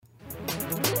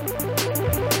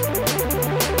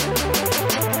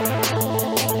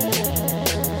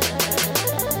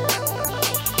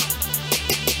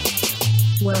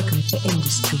for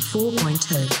Industry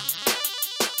 4.0.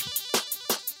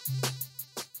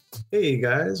 Hey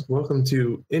guys, welcome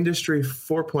to Industry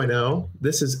 4.0.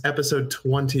 This is episode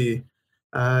 20.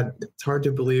 It's hard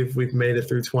to believe we've made it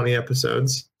through 20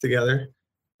 episodes together.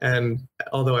 And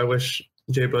although I wish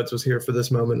Jay Buds was here for this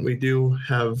moment, we do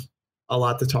have a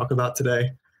lot to talk about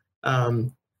today.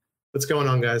 What's going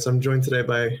on, guys? I'm joined today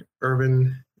by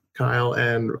Irvin, Kyle,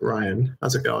 and Ryan.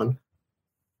 How's it going?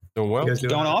 Doing well. You guys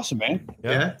Doing awesome, man.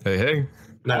 Yeah? Hey.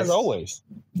 Nice. As always.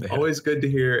 Always good to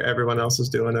hear everyone else is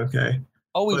doing okay.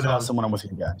 Always awesome when I'm with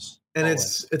you guys. And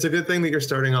always. it's a good thing that you're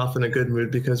starting off in a good mood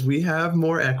because we have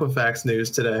more Equifax news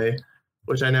today,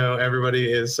 which I know everybody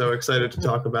is so excited to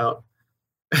talk about.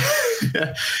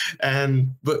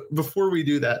 But before we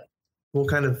do that, we'll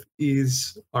kind of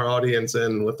ease our audience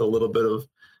in with a little bit of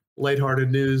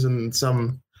lighthearted news and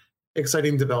some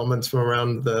exciting developments from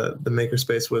around the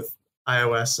makerspace with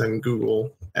iOS and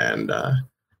Google and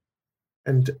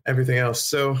everything else.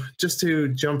 So just to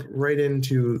jump right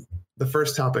into the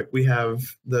first topic, we have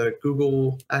the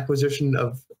Google acquisition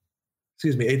of,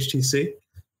 HTC.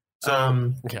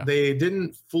 They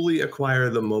didn't fully acquire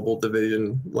the mobile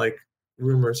division like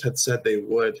rumors had said they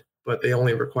would, but they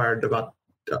only acquired about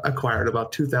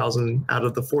 2,000 out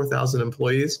of the 4,000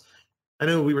 employees. I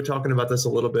know we were talking about this a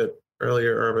little bit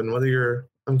earlier, Irvin.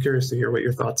 I'm curious to hear what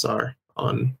your thoughts are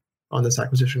on this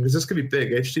acquisition, because this could be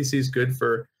big. HTC is good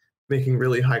for making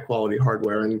really high quality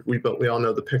hardware, and we all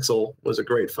know the Pixel was a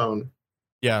great phone.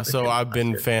 Yeah, so I've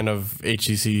been a fan of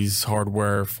HTC's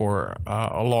hardware for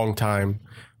a long time.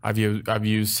 I've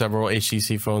used several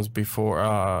HTC phones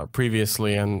before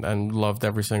previously and loved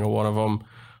every single one of them.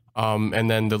 And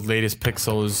then the latest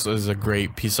Pixel is a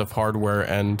great piece of hardware,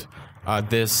 and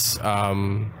this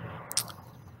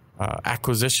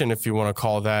acquisition, if you want to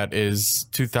call that, is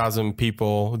 2,000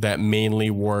 people that mainly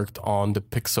worked on the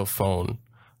Pixel phone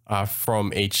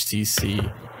from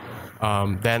HTC.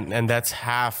 That's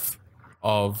half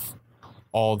of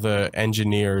all the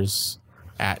engineers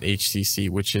at HTC,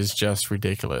 which is just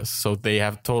ridiculous. So they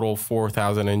have total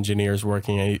 4,000 engineers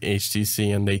working at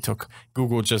HTC, and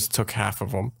Google just took half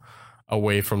of them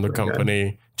away from the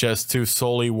company just to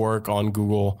solely work on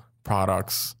Google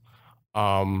products.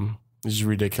 This is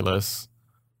ridiculous.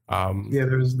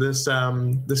 There's this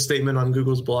statement on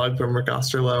Google's blog from Rick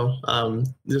Osterloh,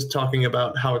 just talking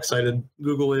about how excited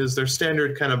Google is. Their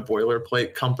standard kind of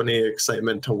boilerplate company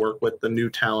excitement to work with the new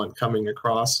talent coming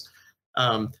across.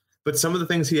 But some of the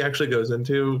things he actually goes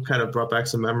into kind of brought back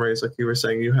some memories. Like you were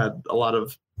saying, you had a lot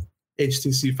of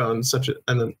HTC phones,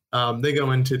 and then they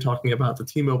go into talking about the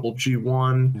T-Mobile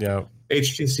G1,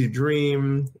 HTC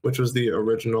Dream, which was the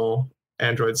original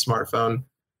Android smartphone,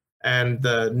 and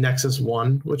the Nexus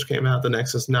 1, which came out, the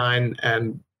Nexus 9,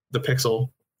 and the Pixel,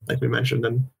 like we mentioned.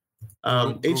 And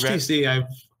HTC,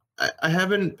 I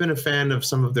haven't been a fan of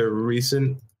some of their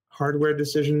recent hardware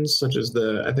decisions, such as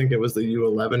I think it was the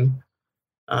U11,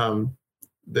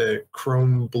 the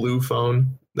Chrome Blue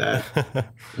phone that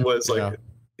was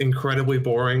incredibly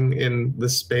boring in the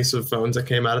space of phones that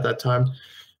came out at that time.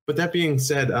 But that being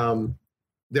said,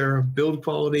 their build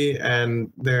quality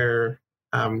and their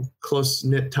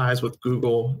close-knit ties with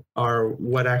Google are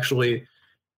what actually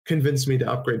convinced me to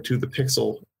upgrade to the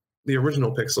Pixel, the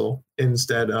original Pixel,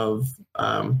 instead of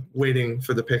waiting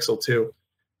for the Pixel 2.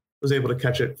 Was able to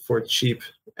catch it for cheap,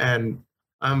 and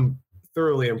I'm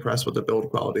thoroughly impressed with the build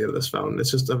quality of this phone.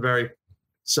 It's just a very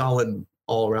solid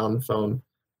all-around phone,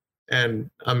 and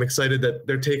I'm excited that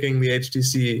they're taking the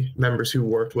HTC members who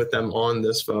worked with them on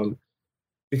this phone,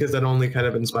 because that only kind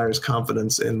of inspires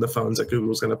confidence in the phones that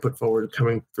Google's going to put forward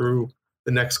coming through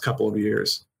the next couple of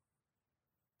years.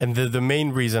 And the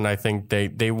main reason I think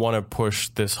they want to push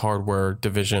this hardware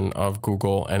division of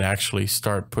Google and actually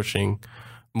start pushing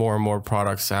more and more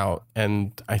products out.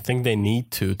 And I think they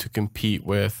need to compete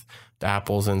with the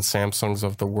Apples and Samsungs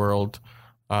of the world,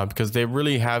 because they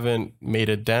really haven't made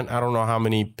a dent. I don't know how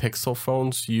many Pixel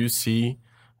phones you see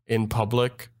in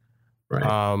public.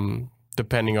 Right.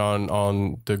 Depending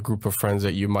on the group of friends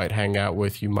that you might hang out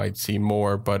with, you might see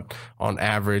more. But on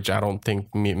average, I don't think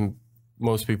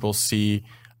most people see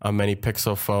many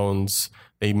Pixel phones.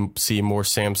 They see more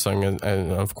Samsung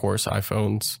and of course,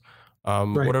 iPhones.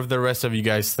 Right. What do the rest of you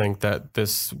guys think do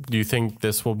you think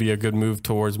this will be a good move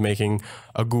towards making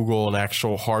a Google an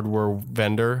actual hardware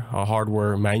vendor, a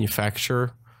hardware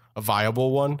manufacturer, a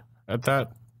viable one at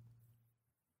that?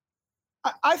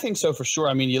 I think so for sure.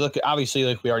 I mean, you look at, obviously,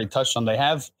 like we already touched on, they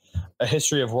have a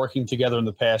history of working together in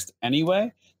the past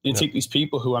anyway. You take these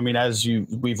people who, I mean,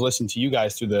 we've listened to you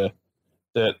guys through the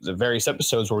the various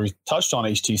episodes where we touched on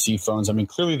HTC phones, I mean,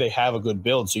 clearly they have a good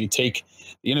build. So you take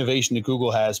the innovation that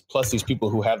Google has, plus these people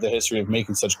who have the history of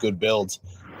making such good builds.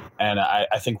 And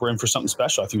I think we're in for something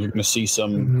special. I think you're going to see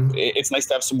some. It's nice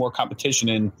to have some more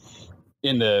competition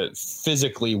in the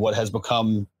physically what has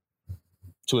become,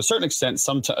 to a certain extent,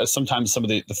 sometimes some of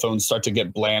the phones start to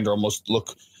get bland or almost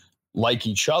look like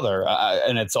each other.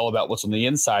 And it's all about what's on the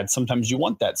inside. Sometimes you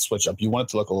want that switch up. You want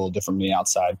it to look a little different from the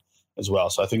outside as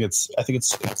well. So I think it's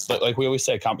like we always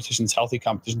say, competition's healthy.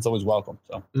 Competition's always welcome.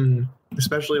 So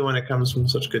especially when it comes from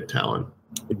such good talent.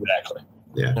 Exactly.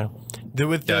 Yeah.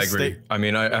 With this, I agree. I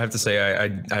mean, I have to say,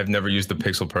 I've never used the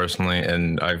Pixel personally,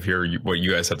 and I've heard what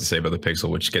you guys have to say about the Pixel,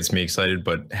 which gets me excited.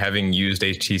 But having used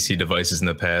HTC devices in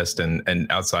the past and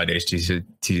outside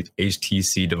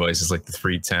HTC devices like the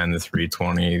 310, the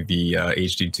 320, the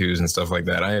HD2s and stuff like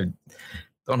that, I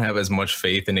don't have as much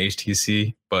faith in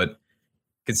HTC. But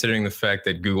considering the fact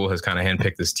that Google has kind of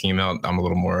handpicked this team out, I'm a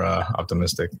little more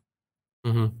optimistic.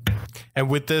 And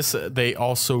with this, they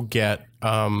also get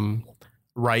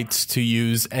rights to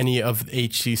use any of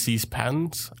HTC's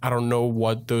patents. I don't know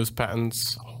what those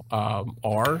patents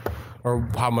are or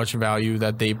how much value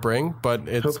that they bring, but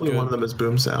it's hopefully good. One of them is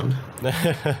boom sound.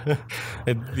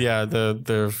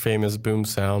 The famous boom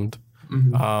sound.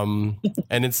 And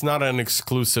it's not an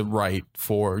exclusive right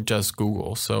for just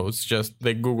Google. So it's just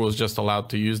that Google is just allowed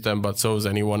to use them, but so is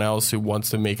anyone else who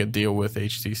wants to make a deal with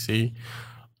HTC.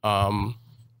 But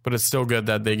it's still good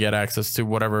that they get access to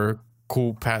whatever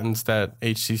cool patents that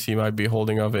HTC might be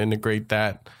holding of, integrate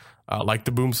that, like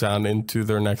the boom sound, into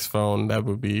their next phone. That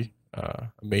would be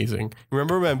amazing.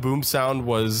 Remember when boom sound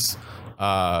was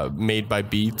made by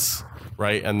Beats,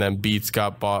 right? And then Beats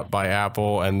got bought by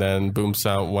Apple, and then boom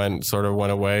sound went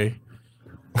away.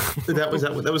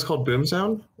 that was called boom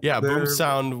sound? Yeah, boom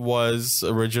sound was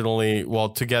originally,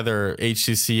 together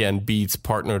HTC and Beats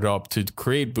partnered up to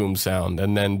create boom sound,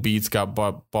 and then Beats got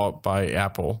bought by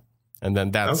Apple. And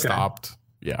then that stopped.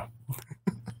 Yeah.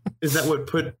 Is that what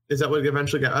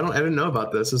eventually got? I didn't know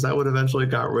about this. Is that what eventually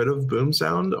got rid of boom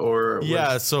sound, or?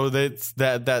 Yeah. So that's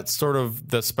sort of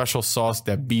the special sauce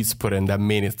that Beats put in that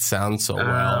made it sound so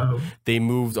well. They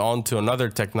moved on to another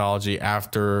technology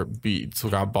after Beats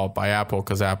got bought by Apple,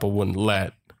 because Apple wouldn't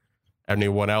let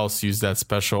anyone else use that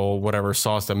special whatever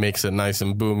sauce that makes it nice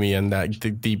and boomy and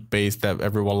that deep bass that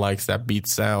everyone likes, that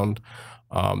Beats sound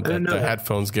that the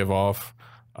headphones give off.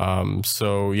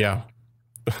 So yeah.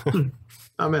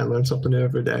 Oh man, learn something new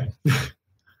every day.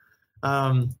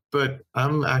 But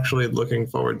I'm actually looking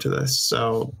forward to this.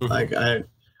 So like I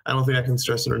don't think I can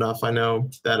stress it enough. I know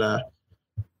that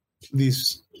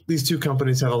these two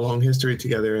companies have a long history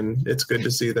together, and it's good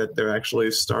to see that they're actually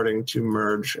starting to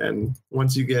merge. And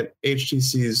once you get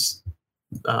HTC's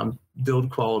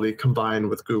build quality combined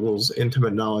with Google's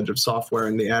intimate knowledge of software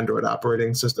and the Android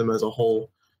operating system as a whole,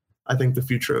 I think the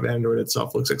future of Android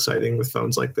itself looks exciting, with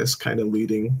phones like this kind of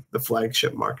leading the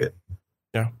flagship market.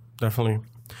 Yeah, definitely.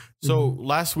 So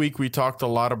last week we talked a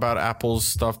lot about Apple's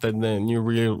stuff that then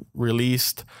you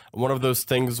released. One of those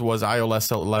things was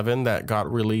iOS 11 that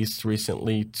got released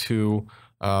recently to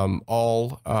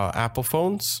all Apple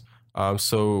phones.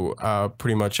 So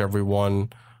pretty much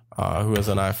everyone who has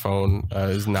an iPhone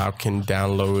is now can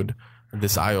download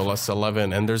this iOS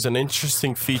 11. And there's an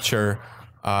interesting feature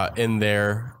in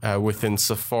there within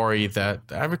Safari that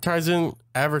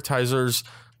advertisers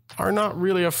are not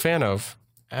really a fan of.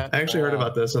 I actually heard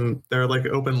about this, and their like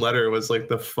open letter was like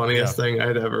the funniest thing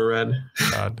I'd ever read.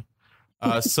 God.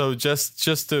 So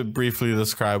just to briefly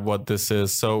describe what this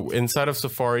is. So inside of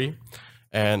Safari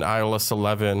and iOS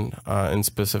 11, and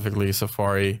specifically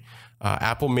Safari,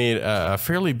 Apple made a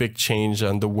fairly big change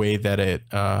on the way that it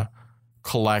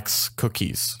collects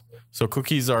cookies. So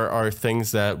cookies are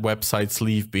things that websites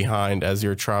leave behind as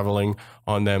you're traveling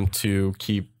on them to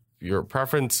keep your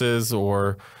preferences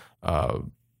or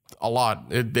a lot.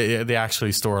 They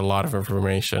actually store a lot of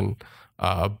information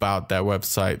about that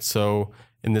website. So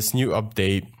in this new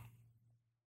update,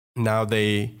 now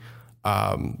they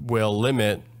will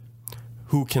limit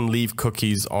who can leave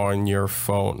cookies on your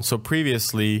phone. So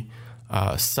previously,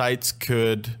 sites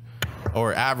could,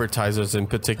 or advertisers in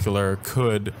particular,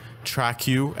 could track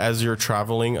you as you're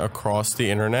traveling across the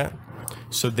internet.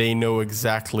 So they know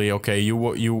exactly, okay, you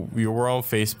were on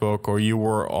Facebook, or you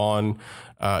were on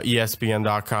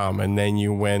ESPN.com, and then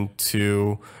you went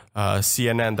to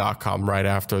CNN.com right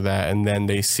after that, and then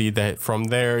they see that from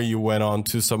there you went on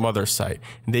to some other site.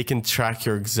 And they can track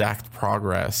your exact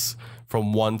progress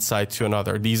from one site to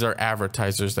another. These are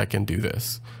advertisers that can do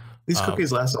this. These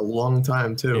cookies last a long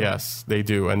time too. Yes, they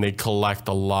do. And they collect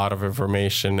a lot of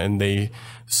information, and they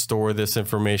store this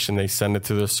information. They send it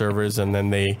to the servers, and then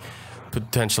they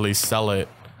potentially sell it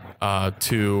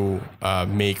to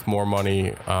make more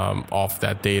money off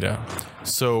that data.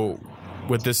 So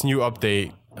with this new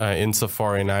update in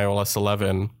Safari and iOS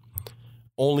 11,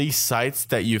 only sites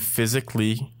that you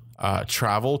physically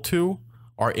travel to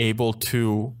are able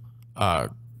to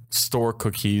store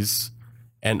cookies,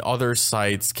 and other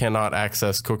sites cannot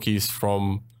access cookies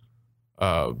from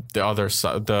the other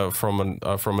side, from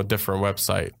a different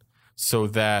website. So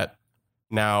that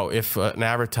now, if an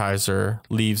advertiser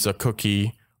leaves a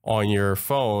cookie on your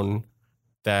phone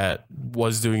that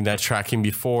was doing that tracking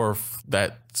before,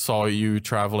 that saw you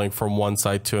traveling from one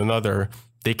site to another,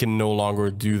 they can no longer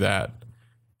do that.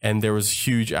 And there was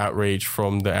huge outrage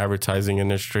from the advertising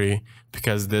industry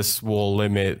because this will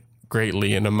limit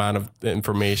greatly an amount of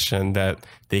information that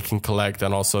they can collect,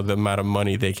 and also the amount of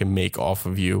money they can make off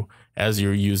of you as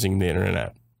you're using the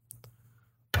internet.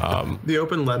 The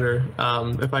open letter,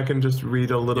 if I can just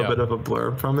read a little bit of a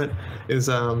blurb from it, is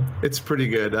it's pretty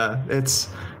good. It's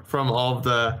from all of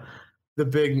the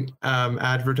big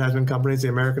advertising companies, the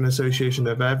American Association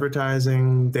of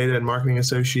Advertising, Data and Marketing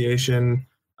Association,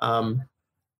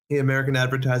 the American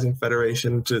Advertising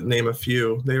Federation, to name a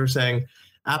few. They were saying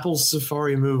Apple's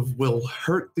Safari move will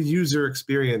hurt the user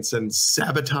experience and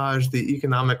sabotage the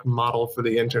economic model for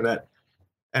the internet.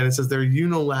 And it says their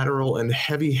unilateral and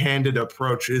heavy-handed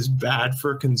approach is bad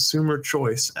for consumer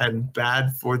choice and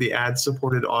bad for the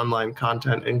ad-supported online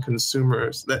content and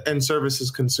services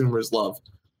consumers love.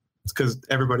 It's because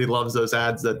everybody loves those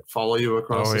ads that follow you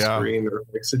across the screen, or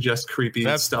like suggest creepy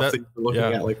stuff that you're looking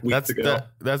at like weeks ago.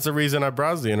 That's the reason I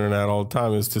browse the internet all the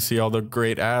time, is to see all the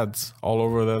great ads all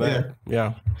over the net.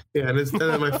 Yeah, and it's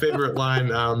my favorite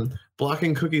line.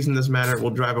 Blocking cookies in this manner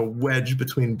will drive a wedge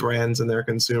between brands and their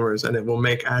consumers, and it will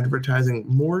make advertising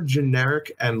more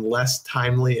generic and less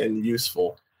timely and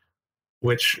useful.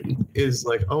 Which is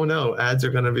like, oh no, ads are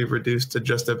going to be reduced to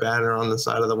just a banner on the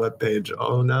side of the webpage.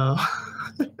 Oh no.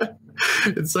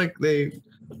 It's like they're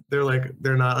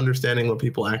not understanding what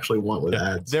people actually want with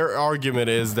ads. Their argument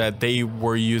is that they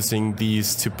were using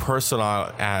these to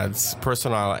personalize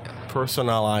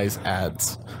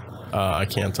ads. I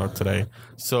can't talk today.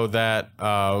 So that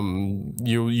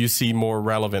you see more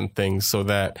relevant things, so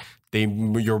that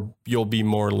you'll be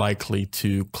more likely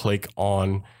to click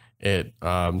on it,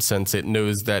 since it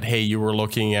knows that, hey, you were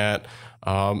looking at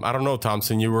I don't know,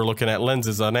 Thompson, you were looking at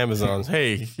lenses on Amazon.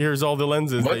 Hey, here's all the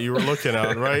lenses that you were looking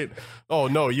at, right? Oh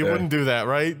no, you wouldn't do that,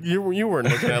 right? You weren't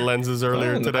looking at lenses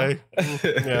earlier today.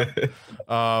 Yeah.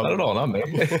 I don't know, not me.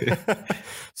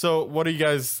 So what are you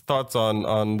guys' thoughts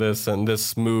on this and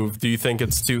this move? Do you think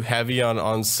it's too heavy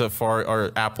on Safari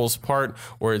or Apple's part,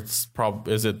 or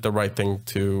is it the right thing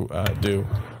to do?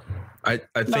 I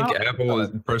think Apple,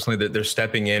 personally, that they're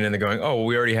stepping in and they're going, oh, well,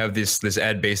 we already have this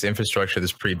ad-based infrastructure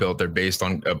that's pre-built. They're based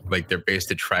on they're based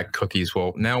to track cookies.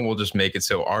 Well, now we'll just make it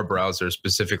so our browser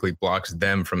specifically blocks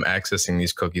them from accessing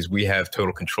these cookies. We have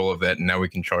total control of that, and now we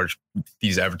can charge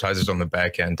these advertisers on the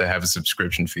back end to have a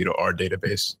subscription fee to our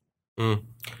database. And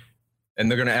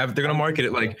they're gonna market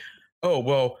it like, oh,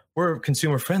 well, we're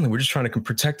consumer friendly. We're just trying to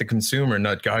protect the consumer,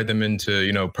 not guide them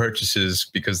into, purchases,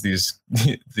 because these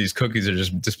cookies are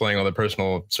just displaying all their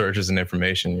personal searches and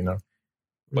information,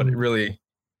 But it really,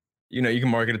 you can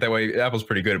market it that way. Apple's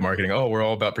pretty good at marketing. Oh, we're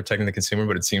all about protecting the consumer,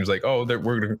 but it seems like, oh,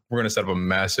 we're going to set up a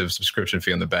massive subscription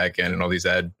fee on the back end, and all these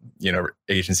ad,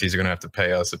 agencies are going to have to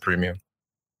pay us a premium.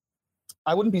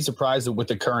 I wouldn't be surprised with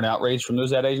the current outrage from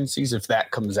those ad agencies if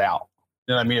that comes out.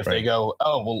 You know what I mean? If they go,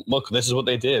 oh, well, look, this is what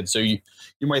they did. So you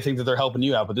might think that they're helping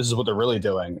you out, but this is what they're really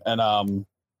doing. And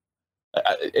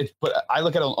but I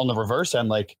look at it on the reverse end,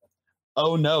 like,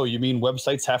 oh no, you mean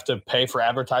websites have to pay for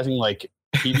advertising like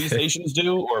TV stations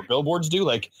do or billboards do?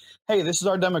 Like, hey, this is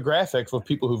our demographic of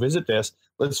people who visit this.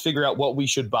 Let's figure out what we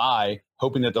should buy,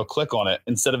 hoping that they'll click on it,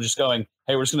 instead of just going,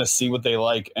 hey, we're just going to see what they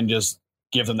like and just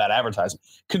give them that advertising.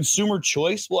 Consumer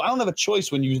choice. Well, I don't have a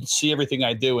choice when you see everything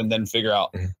I do and then figure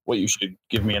out what you should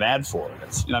give me an ad for.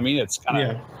 It's, it's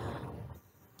kind of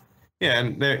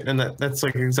and that's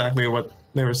like exactly what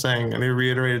they were saying. And they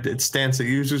reiterated its stance that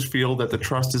users feel that the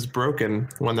trust is broken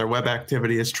when their web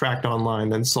activity is tracked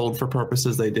online and sold for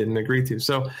purposes they didn't agree to.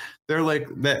 So they're like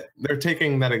that. They're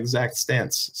taking that exact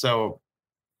stance. So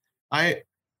I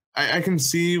can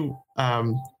see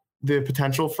the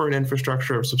potential for an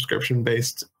infrastructure of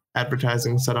subscription-based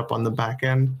advertising set up on the back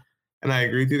end. And I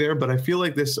agree with you there, but I feel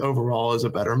like this overall is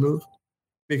a better move,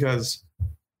 because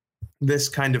this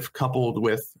kind of coupled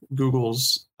with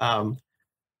Google's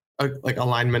like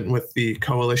alignment with the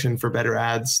Coalition for Better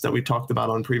Ads that we talked about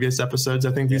on previous episodes.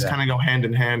 I think these kind of go hand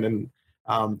in hand, and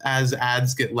as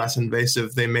ads get less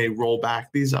invasive, they may roll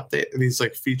back these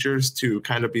like features to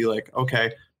kind of be like,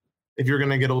 okay, if you're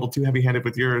going to get a little too heavy-handed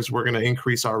with yours, we're going to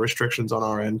increase our restrictions on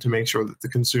our end to make sure that the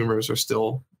consumers are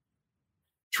still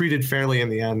treated fairly in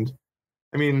the end.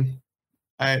 I mean,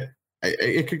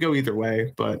 it could go either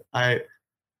way, but I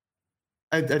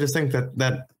just think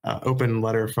that open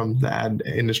letter from the ad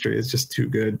industry is just too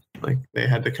good. Like they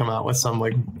had to come out with some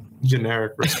like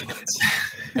generic response.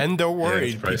 And they're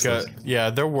worried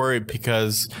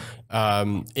because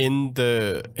in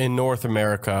North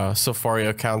America, Safari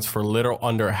accounts for little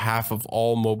under half of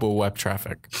all mobile web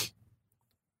traffic.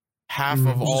 Half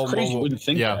of all crazy. mobile. Wouldn't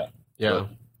think Yeah. that.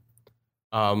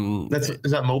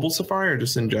 Is that mobile Safari or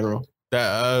just in general?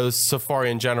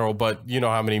 Safari in general, but you know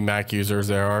how many Mac users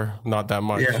there are? Not that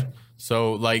much. Yeah.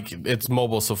 So like it's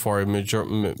mobile Safari,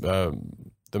 the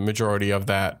majority of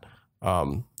that.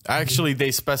 Actually,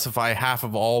 they specify half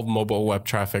of all mobile web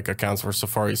traffic accounts for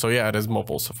Safari. So yeah, it is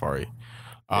mobile Safari.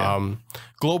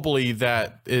 Globally,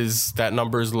 that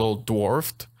number is a little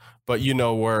dwarfed, but you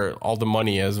know where all the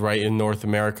money is, right? In North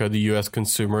America, the U.S.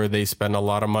 consumer, they spend a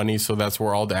lot of money, so that's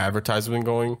where all the advertisement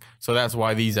going. So that's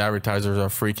why these advertisers are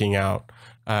freaking out.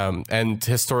 And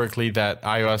historically, that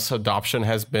iOS adoption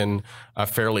has been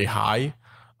fairly high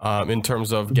in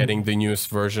terms of getting the newest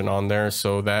version on there,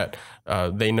 so that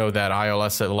they know that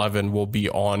iOS 11 will be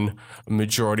on a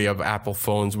majority of Apple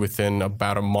phones within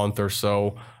about a month or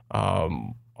so.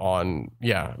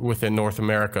 Within North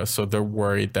America. So they're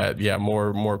worried that,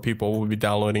 more people will be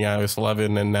downloading iOS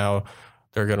 11, and now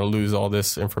they're going to lose all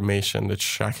this information, the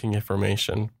tracking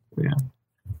information. Yeah.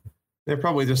 They're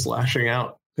probably just lashing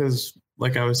out because,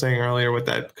 like I was saying earlier, with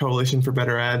that Coalition for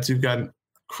Better Ads, you've got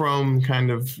Chrome kind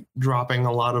of dropping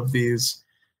a lot of these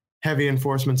heavy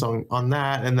enforcements on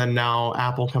that. And then now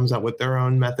Apple comes out with their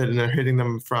own method, and they're hitting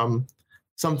them from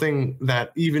something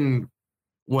that even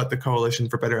what the Coalition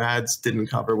for Better Ads didn't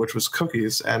cover, which was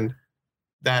cookies. And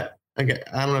that, again,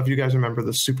 I don't know if you guys remember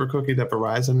the super cookie that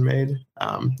Verizon made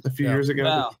a few years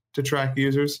ago to track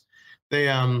users. They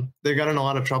got in a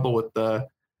lot of trouble with the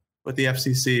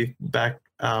FCC back.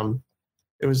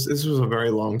 This was a very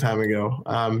long time ago,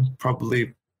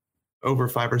 probably over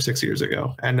 5 or 6 years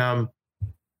ago. And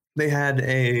they had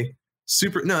this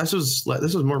was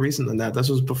more recent than that. This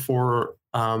was before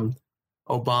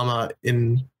Obama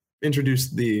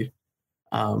introduced the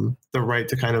right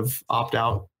to kind of opt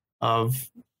out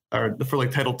for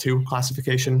like Title II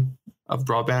classification of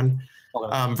broadband.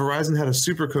 Okay. Verizon had a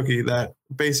super cookie that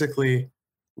basically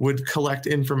would collect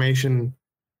information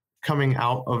coming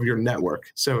out of your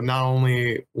network. So not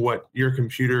only what your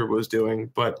computer was doing,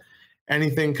 but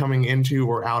anything coming into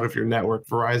or out of your network.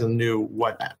 Verizon knew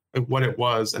what it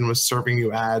was and was serving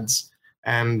you ads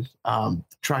and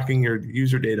tracking your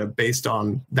user data based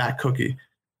on that cookie.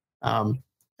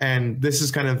 And this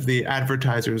is kind of the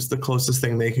advertisers, the closest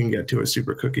thing they can get to a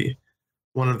super cookie,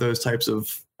 one of those types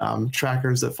of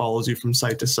trackers that follows you from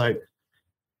site to site.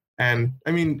 And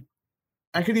I mean,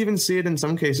 I could even see it in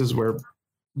some cases where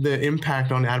the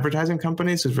impact on advertising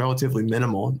companies is relatively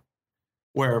minimal,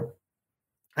 where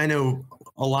I know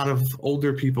a lot of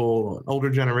older people, older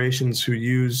generations who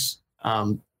use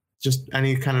just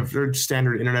any kind of their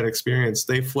standard internet experience,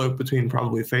 they float between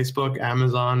probably Facebook,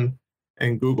 Amazon,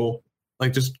 and Google,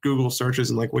 like just Google searches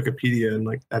and like Wikipedia, and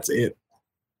like that's it.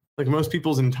 Like most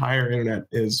people's entire internet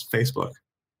is Facebook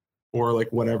or like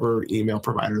whatever email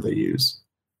provider they use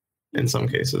in some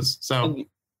cases. So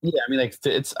yeah,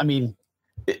 I mean,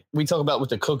 we talk about with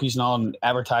the cookies and all and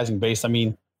advertising based. I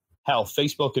mean, hell,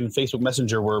 Facebook and Facebook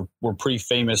Messenger were pretty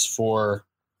famous for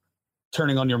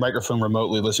turning on your microphone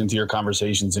remotely, listening to your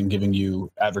conversations, and giving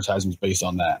you advertisements based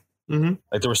on that. Mm-hmm.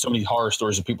 Like there were so many horror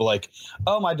stories of people like,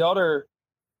 oh, my daughter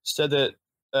said that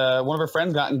one of her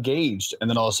friends got engaged, and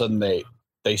then all of a sudden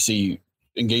they see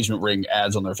engagement ring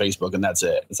ads on their Facebook, and that's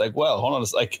it. It's like, well, hold on,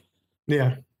 it's like,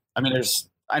 yeah. I mean,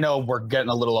 I know we're getting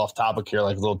a little off topic here,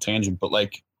 like a little tangent, but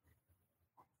like,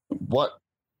 what,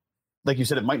 like you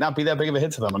said, it might not be that big of a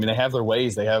hit to them. I mean, they have their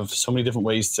ways. They have so many different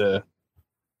ways to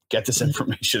get this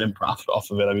information and profit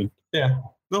off of it. I mean, yeah,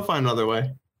 they'll find another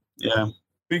way. Yeah.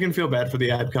 We can feel bad for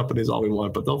the ad companies all we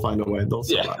want, but they'll find a way. They'll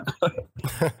survive.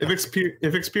 Yeah.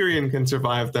 If Experian can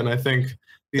survive, then I think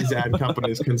these ad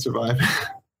companies can survive.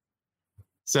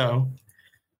 So,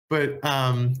 but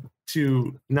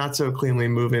to not so cleanly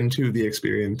move into the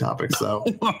Experian topics, though.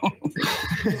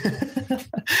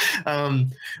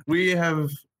 We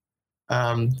have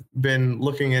been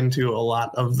looking into a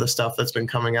lot of the stuff that's been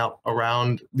coming out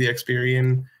around the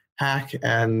Experian hack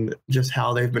and just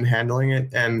how they've been handling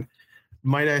it. And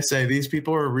might I say, these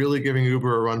people are really giving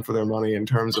Uber a run for their money in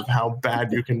terms of how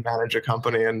bad you can manage a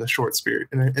company in the short spirit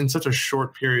in such a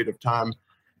short period of time.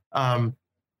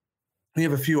 We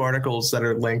have a few articles that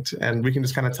are linked, and we can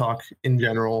just kind of talk in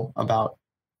general about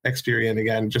Experian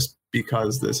again, just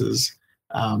because this is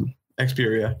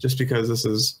Xperia, just because this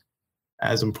is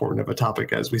as important of a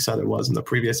topic as we said it was in the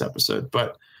previous episode.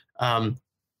 But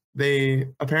they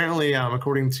apparently,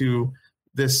 according to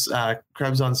this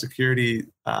Krebs on Security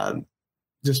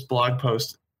just blog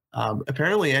post,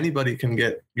 apparently anybody can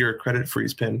get your credit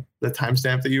freeze pin, the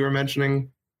timestamp that you were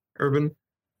mentioning, Urban.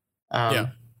 Yeah.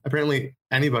 Apparently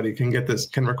anybody can get this,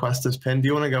 can request this pin. Do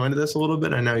you want to go into this a little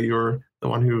bit? I know you were the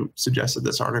one who suggested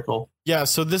this article. Yeah,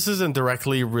 so this isn't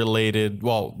directly related.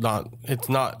 Well,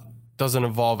 doesn't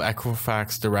involve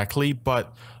Equifax directly,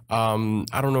 but I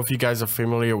don't know if you guys are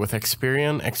familiar with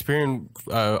Experian. Experian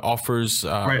offers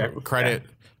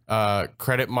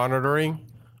credit monitoring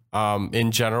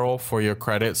in general for your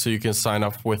credit, so you can sign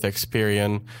up with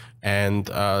Experian. And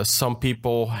some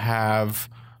people have,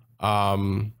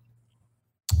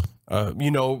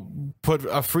 put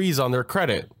a freeze on their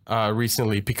credit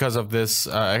recently because of this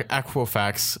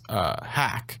Equifax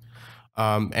hack.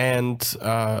 And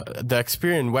the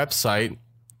Experian website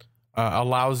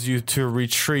allows you to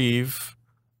retrieve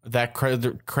that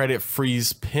credit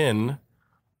freeze pin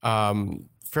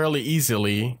fairly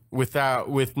easily with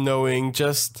knowing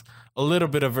just a little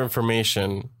bit of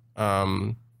information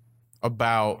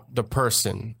about the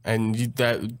person, and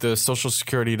that the social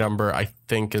security number, I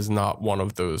think, is not one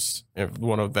of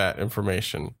that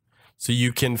information. So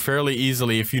you can fairly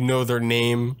easily, if you know their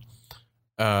name,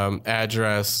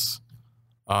 address,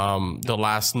 the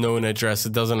last known address,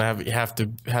 it doesn't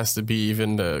has to be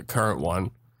even the current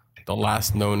one, the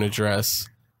last known address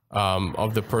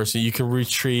of the person. You can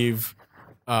retrieve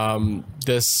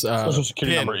this social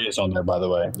security number is on there, by the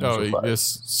way.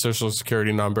 This social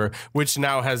security number, which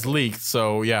now has leaked,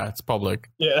 so yeah, it's public.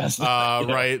 Yes.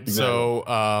 Right. Exactly.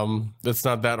 So it's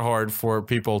not that hard for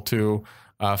people to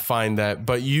find that,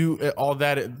 but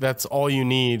that's all you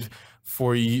need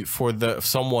for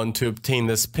someone to obtain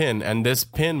this pin, and this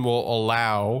pin will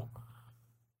allow,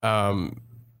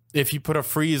 if you put a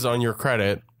freeze on your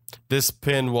credit, this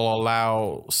pin will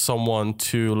allow someone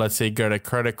to, let's say, get a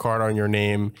credit card on your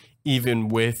name, even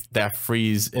with that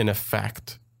freeze in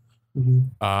effect.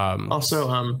 Mm-hmm.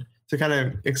 Also, to kind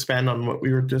of expand on what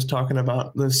we were just talking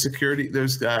about, the security,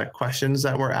 there's questions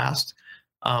that were asked.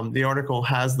 The article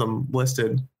has them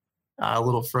listed a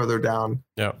little further down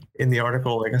in the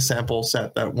article, like a sample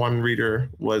set that one reader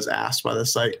was asked by the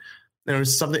site. There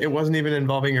was something, it wasn't even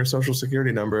involving your social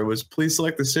security number. It was, please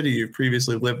select the city you've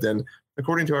previously lived in.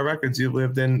 According to our records, you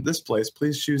lived in this place.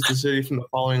 Please choose the city from the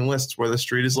following lists where the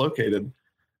street is located.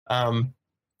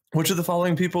 Which of the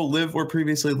following people live or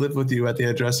previously lived with you at the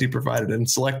address you provided, and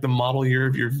select the model year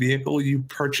of your vehicle you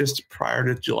purchased prior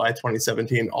to July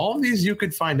 2017. All of these you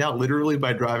could find out literally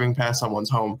by driving past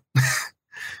someone's home.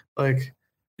 Like,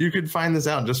 you could find this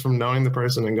out just from knowing the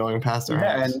person and going past their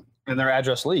house. And their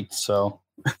address leaked, so.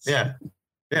 Yeah,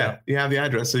 you have the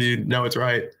address, so you know it's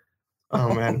right.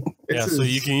 Oh man. So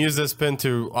you can use this pin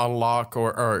to unlock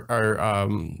or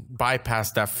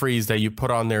bypass that freeze that you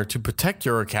put on there to protect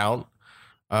your account.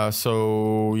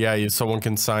 Someone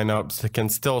can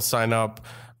still sign up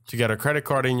to get a credit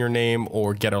card in your name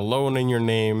or get a loan in your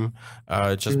name,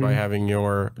 by having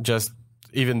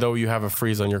even though you have a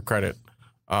freeze on your credit.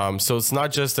 So it's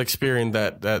not just Experian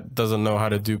that doesn't know how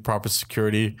to do proper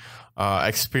security.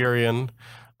 Experian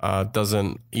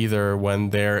doesn't either,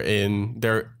 when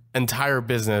their entire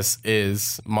business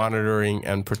is monitoring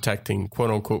and protecting, quote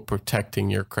unquote, protecting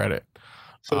your credit.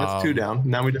 So that's two down.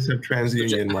 Now we just have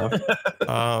TransUnion left.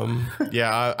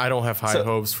 I don't have high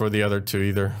hopes for the other two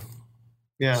either.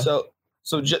 Yeah. So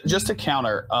just to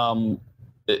counter,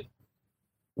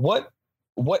 what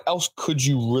else could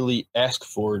you really ask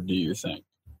for, do you think?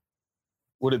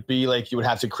 Would it be like you would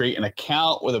have to create an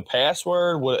account with a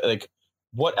password?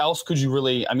 What else could you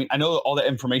really? I mean, I know all that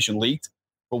information leaked,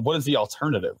 but what is the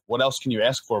alternative? What else can you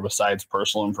ask for besides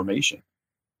personal information?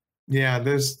 Yeah,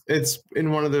 it's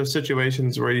in one of those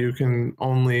situations where you can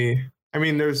only. I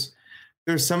mean, there's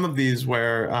some of these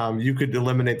where you could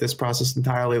eliminate this process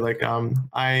entirely. Like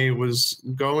I was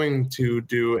going to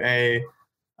do a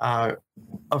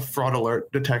fraud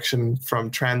alert detection from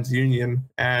TransUnion,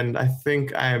 and I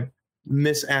think I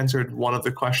misanswered one of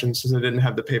the questions since I didn't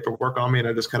have the paperwork on me, and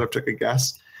I just kind of took a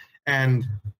guess. And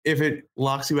if it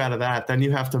locks you out of that, then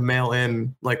you have to mail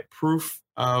in like proof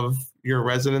of your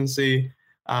residency,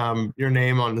 your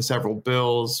name on the several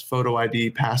bills, photo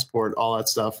ID, passport, all that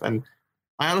stuff. And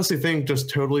I honestly think just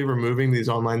totally removing these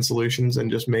online solutions and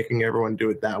just making everyone do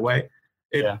it that way,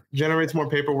 it generates more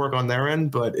paperwork on their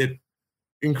end, but it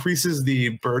increases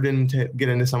the burden to get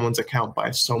into someone's account by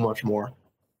so much more.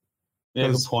 Yeah,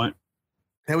 good point.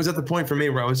 It was at the point for me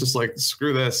where I was just like,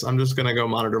 screw this. I'm just going to go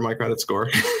monitor my credit score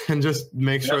and just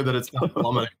make sure that it's not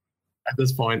plummeting at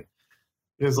this point.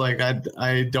 Because like,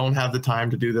 I don't have the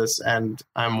time to do this. And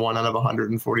I'm one out of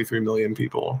 143 million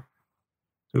people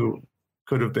who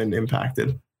could have been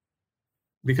impacted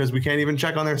because we can't even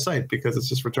check on their site because it's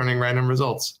just returning random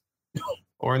results.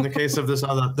 Or in the case of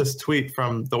this tweet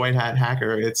from the White Hat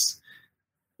hacker,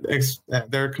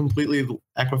 they're completely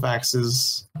Equifax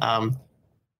is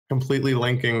completely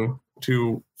linking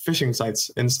to phishing sites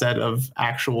instead of the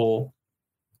actual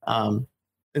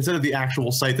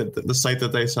site the site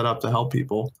that they set up to help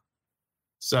people.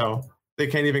 So they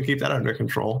can't even keep that under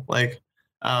control. Like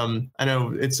I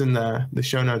know it's in the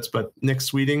show notes, but Nick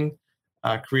Sweeting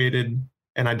created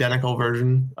an identical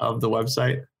version of the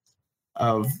website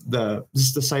of the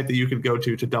site that you could go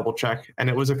to double check, and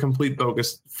it was a complete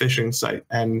bogus phishing site,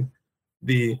 and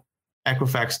the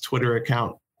Equifax Twitter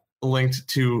account linked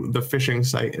to the phishing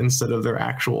site instead of their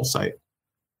actual site.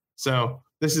 So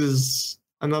this is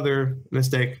another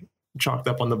mistake chalked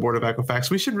up on the board of Equifax.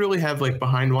 We should really have like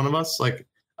behind one of us like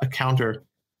a counter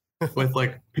with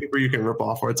like paper you can rip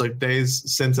off, where it's like days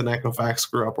since an Equifax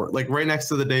screw up, or like right next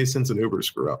to the days since an Uber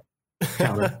screw up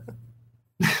counter.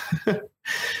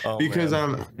 Because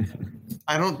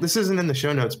this isn't in the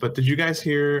show notes, but did you guys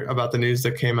hear about the news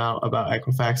that came out about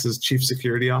Equifax's chief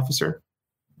security officer?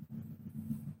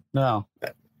 No.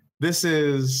 This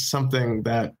is something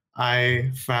that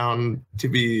I found to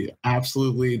be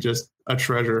absolutely just a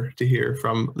treasure to hear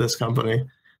from this company.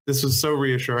 This was so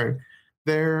reassuring.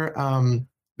 They're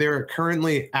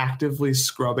currently actively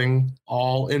scrubbing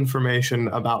all information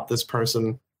about this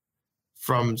person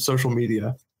from social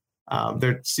media.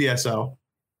 Their CSO,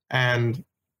 and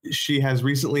she has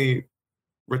recently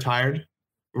retired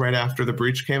right after the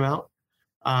breach came out.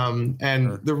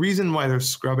 The reason why they're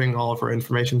scrubbing all of her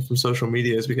information from social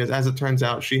media is because, as it turns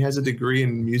out, she has a degree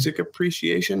in music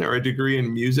appreciation or a degree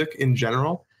in music in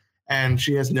general, and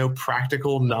she has no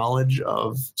practical knowledge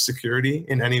of security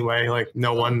in any way. Like,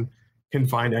 no one can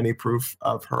find any proof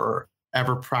of her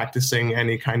ever practicing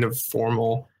any kind of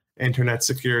formal internet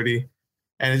security.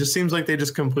 And it just seems like they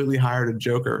just completely hired a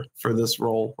joker for this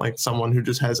role, like someone who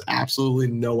just has absolutely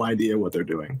no idea what they're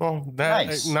doing. Well,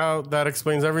 now that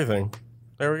explains everything.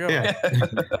 There we go. Yeah.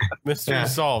 Mystery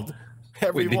solved.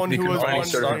 Everyone who was on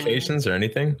certifications or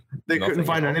anything, they couldn't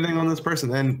find anything on this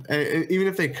person. And even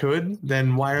if they could,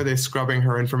 then why are they scrubbing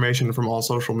her information from all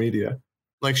social media?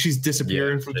 Like, she's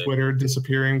disappearing from Twitter,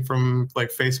 disappearing from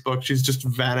like Facebook. She's just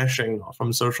vanishing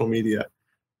from social media,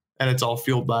 and it's all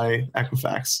fueled by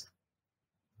Equifax.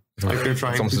 Like, they're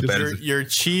trying to your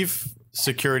chief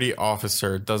security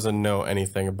officer doesn't know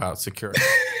anything about security.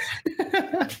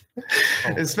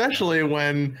 Especially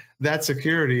when that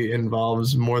security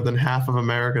involves more than half of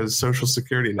America's social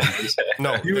security numbers.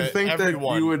 No, you would think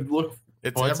everyone, that you would look.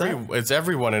 It's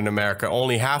everyone in America.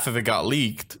 Only half of it got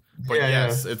leaked. But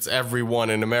it's everyone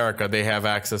in America. They have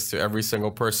access to every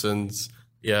single person's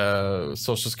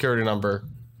social security number.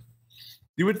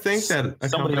 You would think that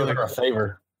somebody owed her a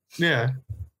favor. Yeah.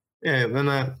 Yeah, then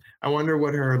I wonder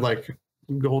what her like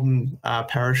golden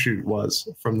parachute was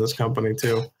from this company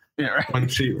too. Yeah, right. When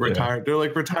she retired, they're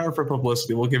like, retire for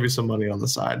publicity. We'll give you some money on the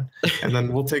side, and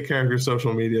then we'll take care of your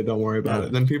social media. Don't worry about it.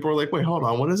 And then people are like, wait, hold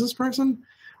on, what is this person?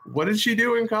 What did she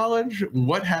do in college?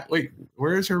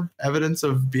 Where is her evidence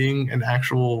of being an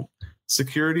actual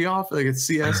security officer? Like, it's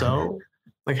CSO.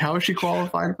 Like, how is she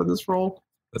qualified for this role?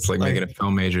 That's like making a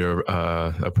film major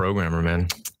a programmer, man.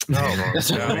 No,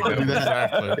 exactly.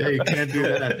 Yeah, you can't do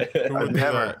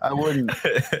that. I wouldn't.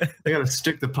 They got to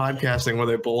stick to podcasting where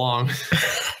they belong.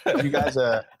 You guys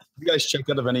checked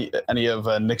out of any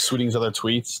of Nick Sweeting's other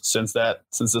tweets since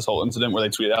this whole incident where they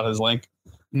tweeted out his link?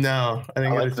 No, I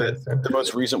think like the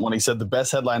most recent one. He said the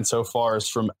best headline so far is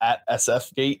from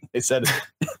 @SFGate. It said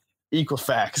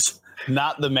Equifax,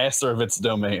 not the master of its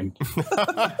domain.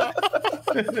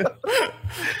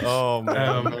 Oh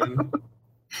man.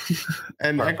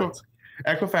 And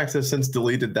Equifax has since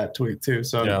deleted that tweet too.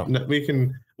 So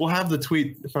we'll have the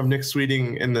tweet from Nick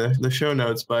Sweeting in the show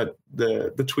notes, but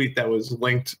the tweet that was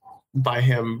linked by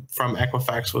him from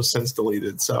Equifax was since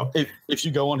deleted. So if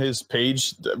you go on his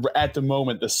page at the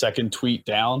moment, the second tweet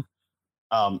down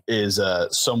is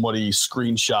somebody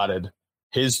screenshotted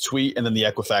his tweet and then the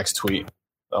Equifax tweet.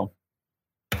 So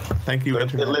Thank you, It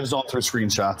internet. lives on through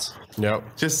screenshots.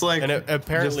 Yep. Just like And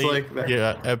apparently, just like that.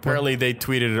 yeah, apparently they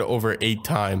tweeted it over 8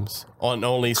 times. On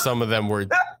only some of them were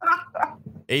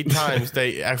 8 times.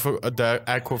 The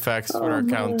Equifax Twitter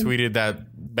account tweeted that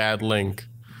bad link.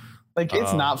 Like,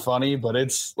 it's not funny, but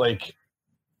it's like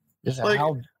Like-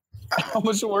 how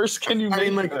much worse can you make? I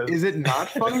mean, like, this? is it not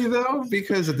funny though?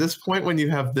 Because at this point, when you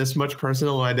have this much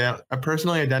personally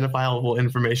identifiable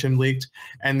information leaked,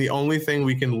 and the only thing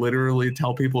we can literally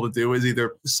tell people to do is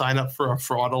either sign up for a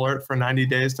fraud alert for 90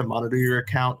 days to monitor your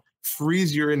account,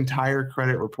 freeze your entire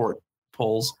credit report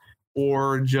polls,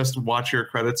 or just watch your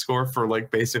credit score for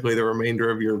like basically the remainder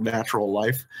of your natural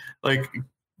life. Like,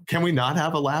 can we not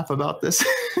have a laugh about this?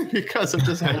 Because of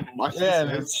just how much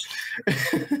this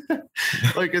is.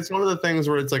 Like, it's one of the things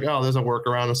where it's like, oh, there's a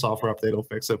workaround, a software update will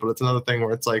fix it. But it's another thing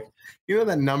where it's like, you know,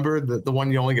 that number, the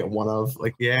one you only get one of,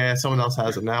 like, yeah, someone else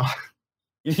has it now.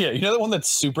 Yeah, you know the one that's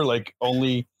super like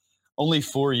only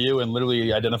for you and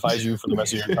literally identifies you for the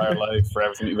rest of your entire life for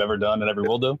everything you've ever done and ever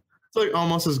will do. It's like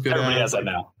almost as good Everybody as, has that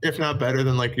now. if not better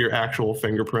than like your actual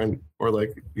fingerprint or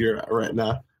like your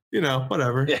retina, you know,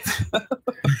 whatever. Yeah.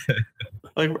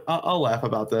 Like, I'll laugh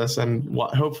about this, and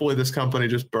hopefully this company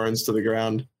just burns to the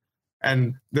ground.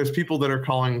 And there's people that are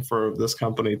calling for this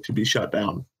company to be shut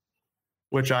down,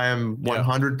 which I am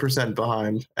 100%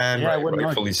 behind. And Yeah, I wouldn't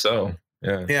Rightfully so.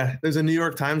 Yeah. yeah, there's a New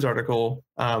York Times article.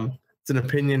 It's an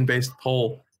opinion-based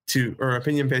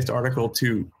opinion-based article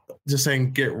to just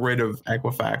saying get rid of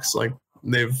Equifax. Like,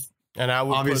 they've And I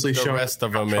would obviously put the shown rest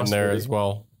of them in there as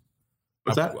well.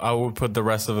 what's that? I would put the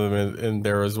rest of them in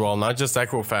there as well. Not just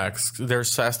Equifax. There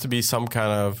has to be some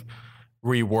kind of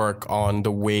rework on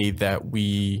the way that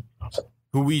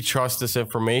who we trust this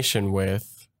information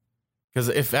with. Because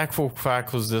if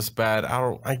Equifax was this bad,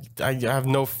 I have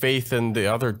no faith in the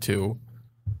other two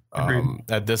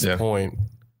at this point.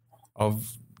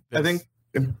 I think,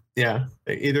 yeah,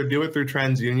 either do it through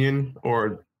TransUnion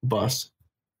or bust.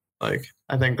 Like,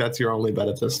 I think that's your only bet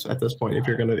at this point. If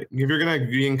you're gonna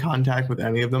be in contact with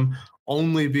any of them,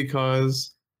 only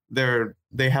because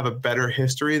they have a better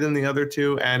history than the other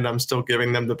two, and I'm still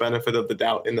giving them the benefit of the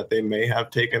doubt in that they may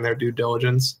have taken their due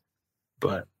diligence.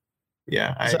 But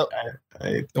yeah,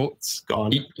 it's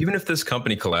gone. Even if this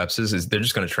company collapses, they're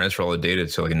just going to transfer all the data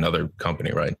to like another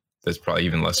company, right? That's probably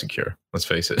even less secure. Let's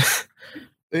face it.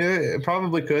 It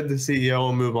probably could. The CEO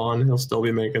will move on. He'll still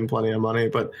be making plenty of money.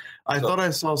 But I thought I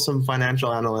saw some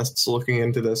financial analysts looking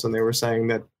into this, and they were saying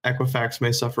that Equifax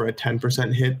may suffer a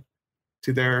 10% hit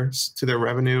to their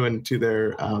revenue and to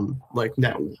their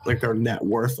their net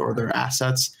worth or their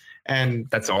assets. And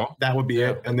That's all. that would be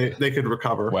it. And they could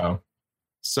recover. Wow.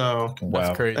 So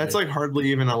That's crazy. that's like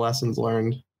hardly even a lessons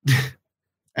learned. It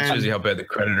shows you how bad the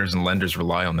creditors and lenders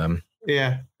rely on them.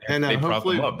 Yeah. And They prop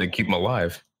hopefully, them up. They keep them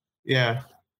alive. yeah.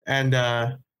 And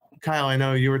Kyle, I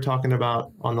know you were talking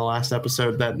about on the last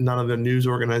episode that none of the news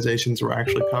organizations were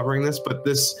actually covering this, but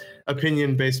this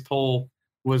opinion-based poll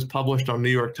was published on New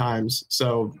York Times.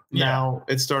 So now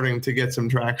it's starting to get some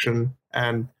traction.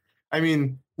 And I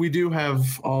mean, we do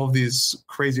have all of these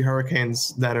crazy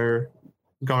hurricanes that are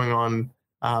going on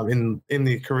in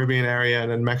the Caribbean area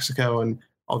and in Mexico, and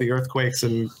all the earthquakes.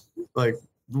 And like,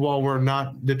 while we're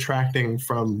not detracting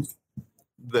from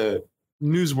the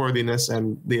newsworthiness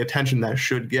and the attention that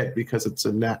should get, because it's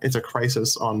a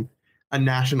crisis on a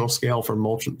national scale for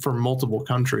multiple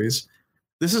countries,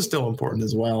 this is still important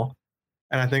as well.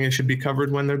 And I think it should be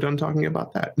covered when they're done talking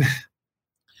about that.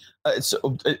 It's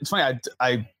funny.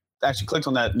 I actually clicked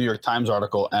on that New York Times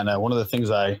article, and one of the things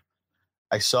I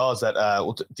saw is that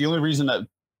the only reason that,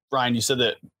 Brian, you said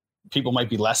that people might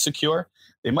be less secure,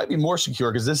 they might be more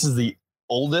secure because this is the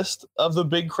oldest of the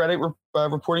big credit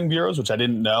reporting bureaus, which I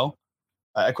didn't know.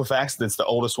 Equifax, that's the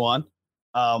oldest one.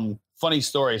 Funny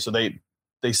story. So they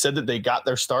said that they got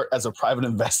their start as a private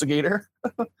investigator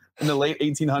in the late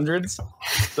 1800s.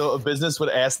 So a business would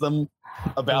ask them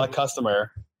about a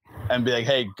customer and be like,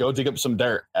 "Hey, go dig up some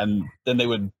dirt," and then they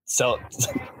would sell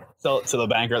it to the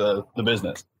bank or the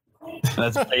business. And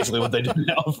that's basically what they do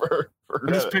now for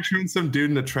I'm just picturing some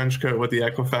dude in a trench coat with the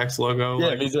Equifax logo. Yeah,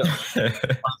 like, me too.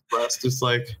 breast, just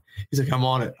like, he's like, I'm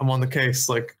on it. I'm on the case.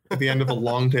 Like at the end of a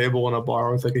long table in a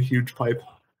bar with like a huge pipe.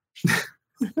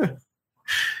 Man.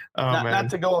 Not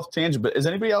to go off tangent, but is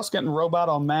anybody else getting robot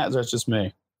on Matt? Or is that just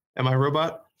me? Am I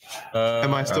robot?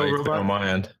 Am I still robot? On my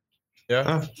end.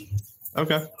 Yeah.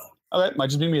 Okay. Okay, might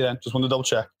just be me then. Just wanted to double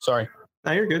check. Sorry.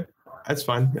 No, you're good. That's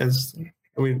fine.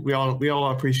 We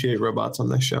all appreciate robots on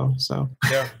this show. So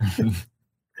Yeah.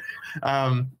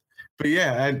 but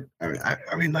yeah,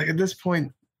 I mean, like at this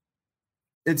point,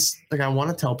 it's like I want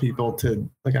to tell people to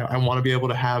like I want to be able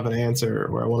to have an answer,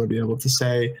 or I want to be able to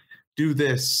say do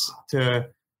this to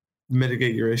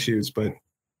mitigate your issues. But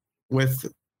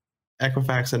with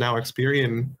Equifax and now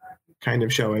Experian kind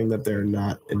of showing that they're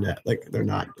not in that, like they're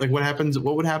not, like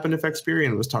what would happen if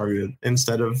Experian was targeted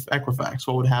instead of Equifax?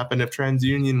 What would happen if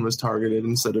TransUnion was targeted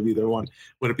instead of either one?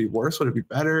 Would it be worse? Would it be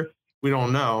better? We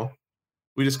don't know.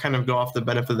 We just kind of go off the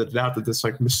benefit of the doubt that this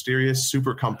like mysterious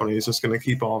super company is just going to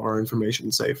keep all of our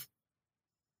information safe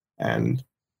and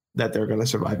that they're going to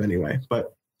survive anyway.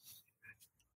 But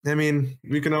I mean,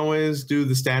 we can always do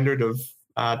the standard of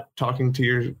talking to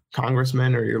your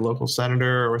congressman or your local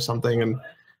senator or something and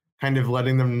kind of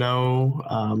letting them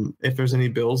know if there's any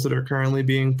bills that are currently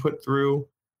being put through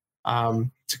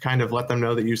to kind of let them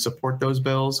know that you support those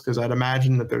bills. Because I'd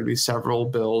imagine that there'd be several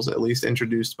bills at least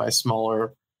introduced by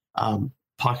smaller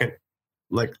pocket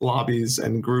like lobbies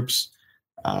and groups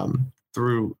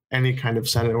through any kind of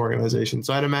Senate organization.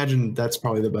 So I'd imagine that's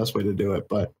probably the best way to do it.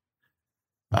 But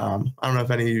I don't know if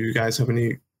any of you guys have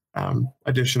any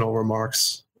additional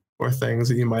remarks or things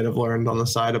that you might have learned on the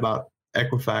side about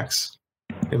Equifax.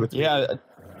 Yeah,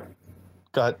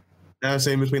 got. I was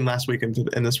saying between last week and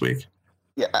this week.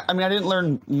 Yeah, I mean, I didn't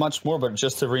learn much more, but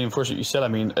just to reinforce what you said, I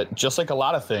mean, just like a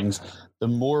lot of things, the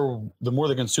more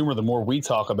the consumer, the more we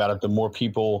talk about it, the more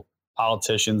people,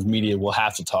 politicians, media will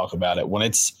have to talk about it. When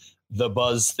it's the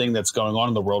buzz thing that's going on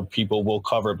in the world, people will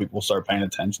cover it. People will start paying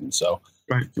attention. So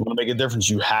right. If you want to make a difference,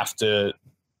 you have to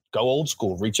go old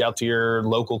school. Reach out to your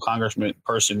local congressman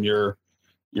person, your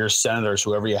senators,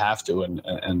 whoever you have to,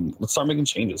 and let's start making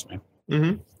changes, man.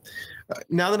 Mm-hmm.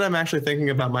 Now that I'm actually thinking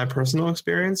about my personal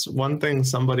experience, one thing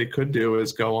somebody could do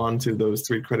is go on to those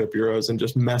 3 credit bureaus and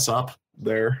just mess up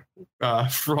their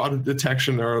fraud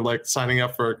detection or like signing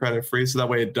up for a credit free. So that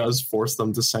way it does force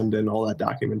them to send in all that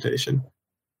documentation.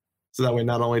 So that way,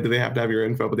 not only do they have to have your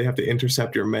info, but they have to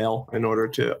intercept your mail in order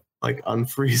to like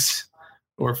unfreeze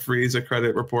or freeze a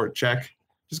credit report check.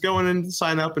 Just go in and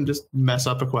sign up and just mess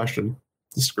up a question.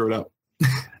 Just screw it up.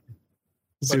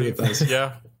 See what it does.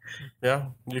 Yeah,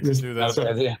 you can do that.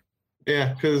 So,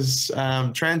 yeah, because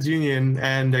TransUnion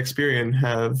and Experian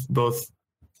have both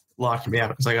locked me out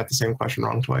because I got the same question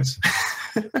wrong twice.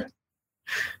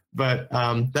 But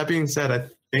that being said, I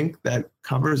think that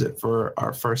covers it for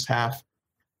our first half.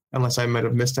 Unless I might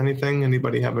have missed anything.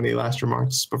 Anybody have any last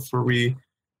remarks before we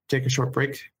take a short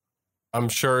break? I'm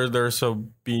sure there's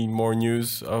be more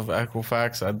news of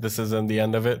Equifax. This isn't the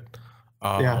end of it.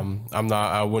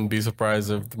 I wouldn't be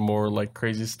surprised if more like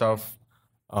crazy stuff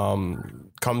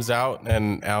comes out,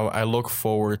 and I look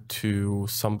forward to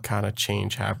some kind of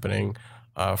change happening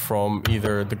from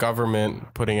either the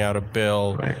government putting out a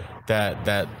bill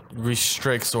that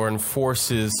restricts or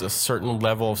enforces a certain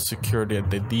level of security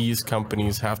that these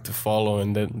companies have to follow,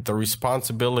 and the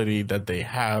responsibility that they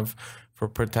have for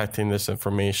protecting this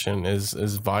information is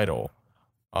vital.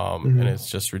 And it's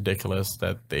just ridiculous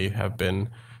that they have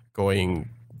been going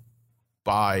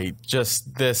by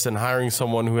just this and hiring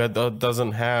someone who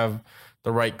doesn't have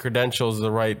the right credentials,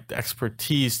 the right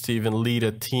expertise to even lead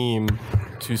a team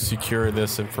to secure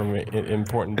this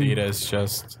important data. Is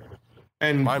just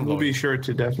mind-blowing. We'll be sure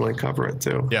to definitely cover it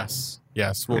too. Yes,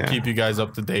 we'll keep you guys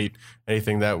up to date.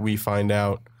 Anything that we find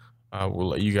out, we'll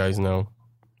let you guys know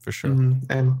for sure.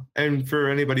 And for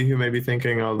anybody who may be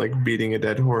thinking, oh, like beating a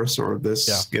dead horse or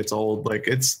this gets old, like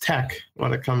it's tech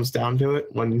when it comes down to it.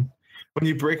 When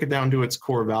you break it down to its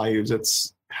core values,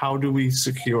 it's how do we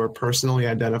secure personally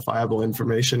identifiable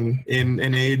information in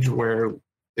an age where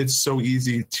it's so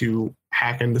easy to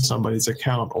hack into somebody's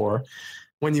account, or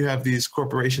when you have these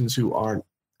corporations who aren't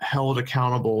held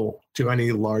accountable to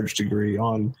any large degree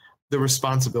on the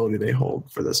responsibility they hold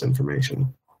for this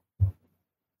information.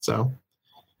 So,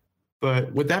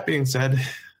 but with that being said,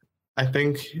 I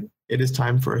think it is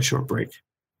time for a short break.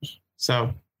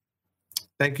 So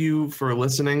thank you for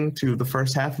listening to the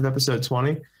first half of episode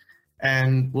 20,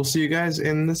 and we'll see you guys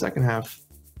in the second half.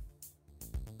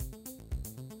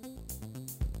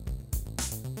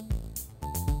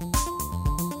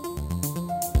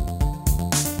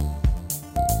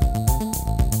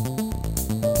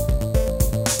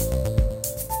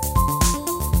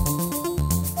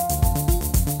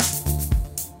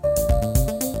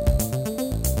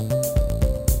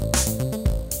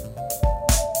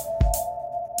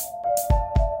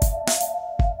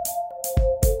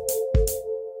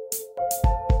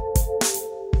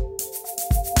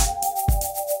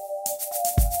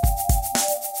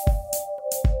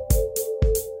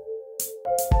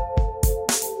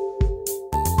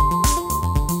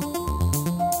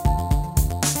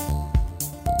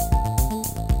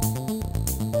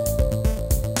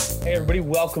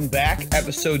 Welcome back.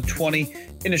 Episode 20,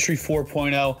 Industry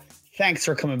 4.0. thanks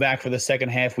for coming back for the second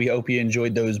half. We hope you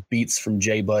enjoyed those beats from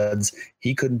Jay Buds.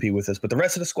 He couldn't be with us, but the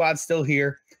rest of the squad's still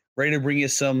here, ready to bring you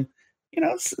some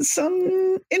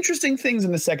interesting things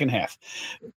in the second half.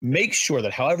 Make sure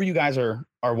that however you guys are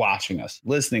watching us,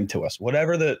 listening to us,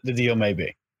 whatever the deal may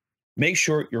be, make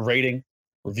sure you're rating,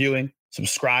 reviewing,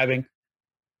 subscribing.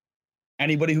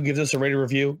 Anybody who gives us a rated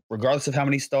review, regardless of how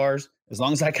many stars, as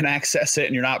long as I can access it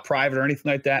and you're not private or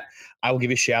anything like that, I will give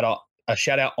you a shout out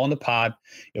on the pod.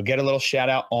 You'll get a little shout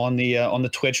out on the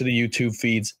Twitch or the YouTube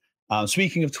feeds.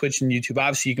 Speaking of Twitch and YouTube,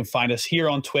 obviously you can find us here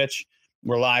on Twitch.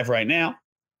 We're live right now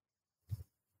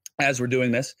as we're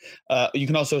doing this. You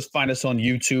can also find us on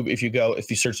YouTube if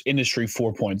you search Industry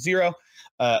 4.0.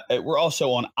 We're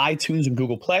also on iTunes and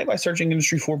Google Play by searching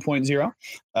Industry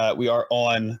 4.0. We are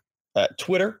on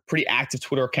Twitter, pretty active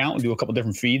Twitter account. We do a couple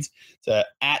different feeds. It's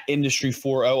at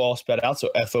Industry40, all spelled out. So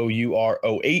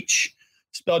FOUROH,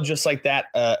 spelled just like that.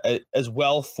 As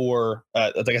well for,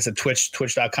 like I said,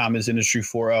 twitch.com is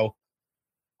Industry40,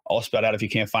 all spelled out if you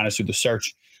can't find us through the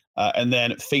search. And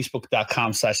then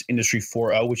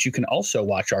Facebook.com/Industry40, which you can also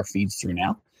watch our feeds through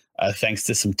now, thanks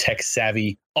to some tech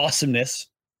savvy awesomeness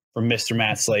from Mr.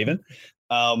 Matt Slavin.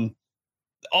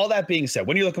 All that being said,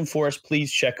 when you're looking for us,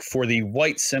 please check for the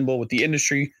white symbol with the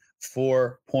Industry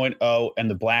 4.0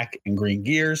 and the black and green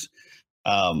gears.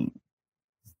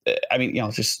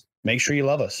 Just make sure you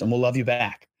love us and we'll love you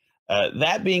back.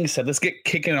 That being said, let's get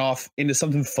kicking off into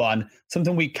something fun,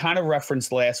 something we kind of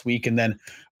referenced last week, and then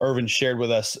Irvin shared with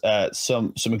us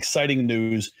some exciting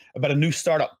news about a new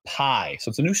startup, Pi. So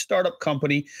it's a new startup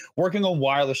company working on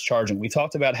wireless charging. We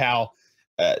talked about how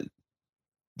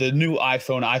the new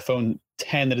iPhone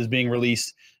 10 that is being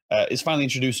released is finally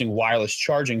introducing wireless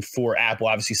charging for Apple.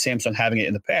 Obviously, Samsung having it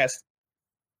in the past.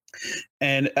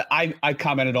 And I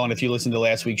commented on, if you listened to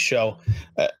last week's show,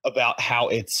 about how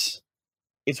it's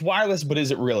wireless, but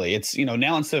is it really? It's,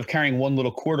 now instead of carrying one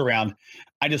little cord around,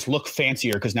 I just look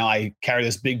fancier because now I carry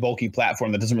this big bulky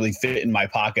platform that doesn't really fit in my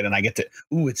pocket, and I get to,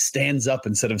 it stands up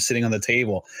instead of sitting on the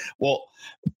table. Well,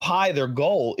 Pi, their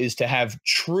goal is to have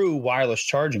true wireless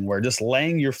charging where just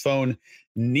laying your phone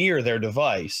near their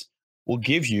device will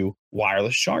give you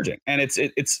wireless charging. And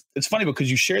it's funny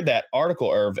because you shared that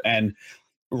article, Irv, and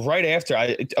right after,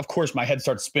 of course, my head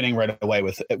starts spinning right away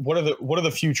with what are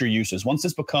the future uses once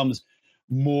this becomes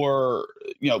more,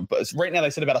 but right now they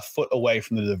said about a foot away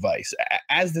from the device.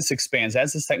 As this expands,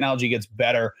 as this technology gets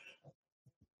better,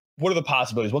 what are the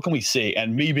possibilities? What can we see?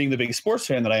 And me being the big sports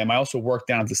fan that I am, I also work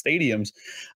down at the stadiums.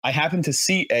 I happen to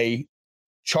see a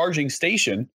charging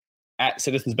station at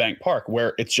Citizens Bank Park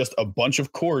where it's just a bunch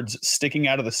of cords sticking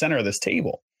out of the center of this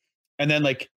table. And then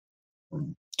like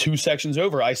 2 sections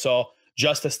over, I saw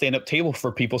just a stand-up table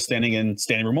for people standing in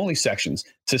standing room only sections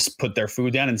to put their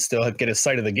food down and still get a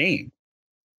sight of the game.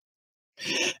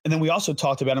 And then we also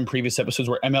talked about in previous episodes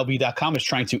where MLB.com is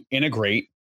trying to integrate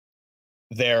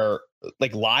their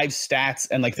like live stats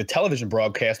and like the television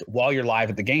broadcast while you're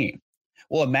live at the game.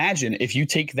 Well, imagine if you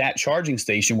take that charging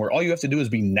station where all you have to do is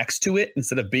be next to it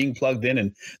instead of being plugged in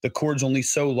and the cord's only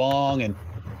so long. And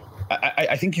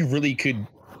I think you really could,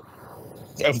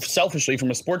 selfishly from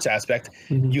a sports aspect,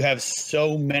 you have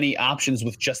so many options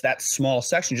with just that small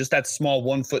section, just that small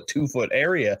 1 foot, 2 foot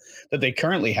area that they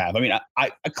currently have. I mean,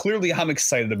 I clearly I'm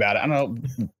excited about it. I don't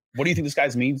know. What do you think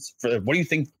what do you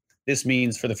think this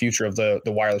means for the future of the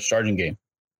wireless charging game?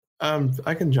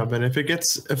 I can jump in. If it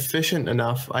gets efficient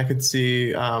enough, I could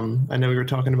see, I know we were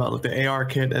talking about like the AR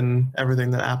kit and everything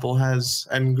that Apple has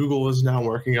and Google is now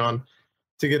working on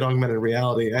to get augmented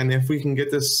reality. And if we can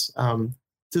get this,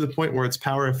 to the point where it's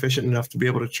power efficient enough to be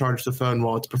able to charge the phone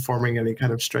while it's performing any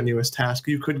kind of strenuous task,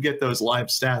 you could get those live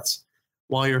stats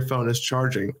while your phone is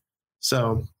charging.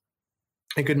 So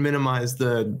it could minimize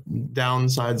the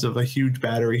downsides of a huge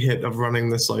battery hit of running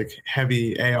this like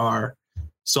heavy AR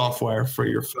software for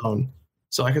your phone.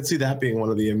 So I could see that being one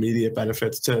of the immediate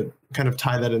benefits, to kind of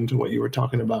tie that into what you were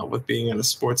talking about with being at a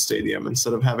sports stadium,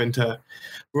 instead of having to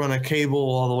run a cable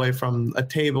all the way from a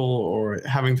table or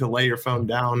having to lay your phone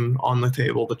down on the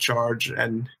table to charge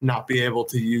and not be able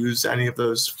to use any of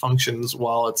those functions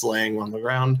while it's laying on the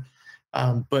ground.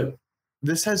 But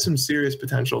this has some serious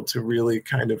potential to really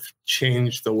kind of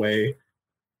change the way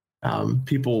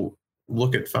people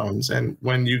look at phones. And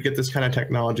when you get this kind of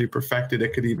technology perfected,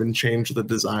 it could even change the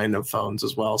design of phones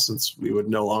as well, since we would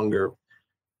no longer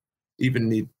even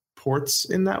need ports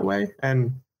in that way.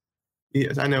 And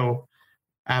yes, I know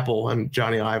Apple and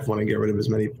Johnny Ive want to get rid of as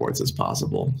many ports as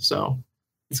possible. So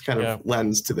it's kind of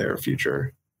lends to their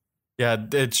future. Yeah,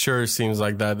 it sure seems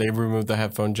like that. They removed the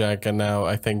headphone jack, and now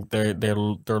I think they're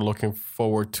looking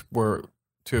forward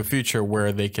to a future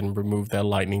where they can remove that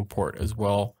Lightning port as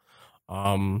well.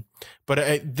 But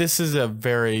this is a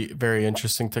very, very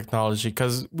interesting technology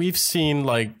because we've seen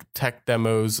like tech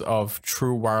demos of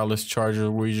true wireless charger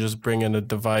where you just bring in a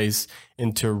device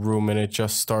into a room and it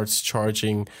just starts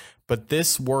charging. But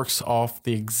this works off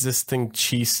the existing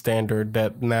Qi standard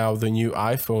that now the new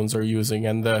iPhones are using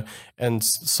and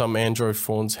some Android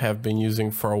phones have been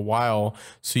using for a while.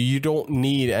 So you don't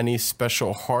need any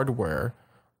special hardware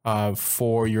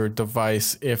for your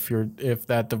device if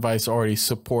that device already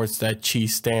supports that Qi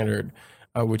standard,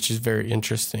 which is very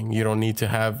interesting. You don't need to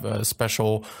have a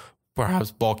special,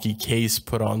 perhaps bulky case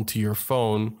put onto your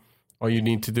phone. All you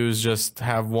need to do is just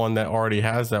have one that already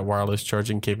has that wireless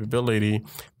charging capability,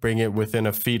 bring it within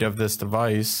a feet of this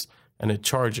device, and it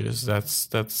charges.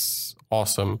 That's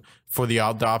awesome for the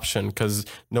adoption because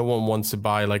no one wants to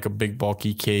buy like a big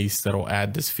bulky case that'll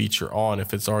add this feature on.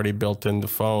 If it's already built in the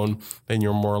phone, then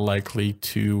you're more likely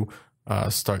to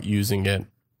start using it.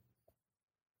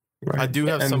 Right. I do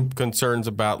have some concerns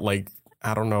about like,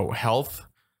 I don't know, health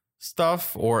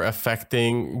stuff or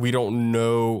affecting. We don't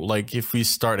know like if we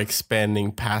start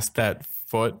expanding past that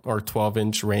foot or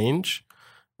 12-inch range,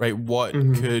 right? What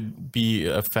could be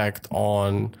effect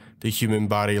on the human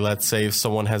body? Let's say if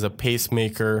someone has a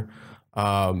pacemaker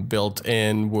built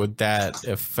in, would that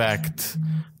affect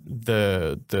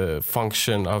the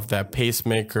function of that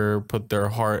pacemaker, put their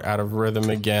heart out of rhythm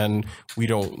again? We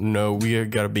don't know. We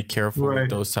got to be careful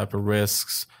with those type of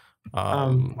risks.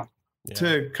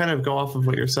 To kind of go off of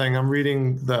what you're saying, I'm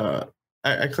reading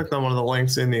I clicked on one of the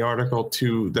links in the article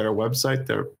to their website,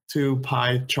 to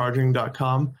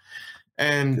picharging.com,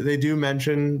 and they do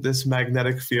mention this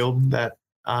magnetic field that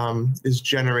is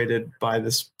generated by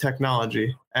this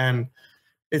technology. And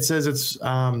it says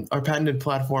our patented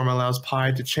platform allows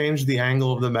Pi to change the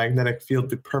angle of the magnetic field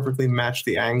to perfectly match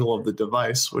the angle of the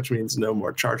device, which means no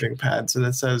more charging pads. And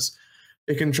it says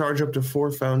it can charge up to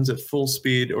 4 phones at full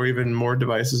speed or even more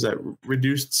devices at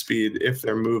reduced speed if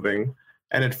they're moving.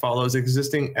 And it follows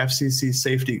existing FCC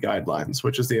safety guidelines,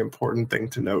 which is the important thing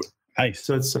to note. Nice.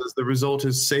 So it says the result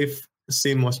is safe,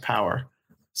 seamless power.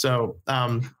 So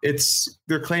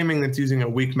they're claiming it's using a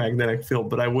weak magnetic field,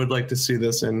 but I would like to see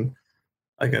this in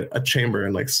like a chamber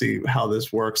and like see how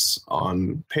this works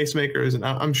on pacemakers. And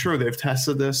I'm sure they've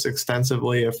tested this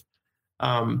extensively. If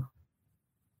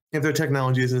their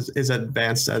technology is as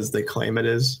advanced as they claim it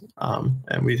is,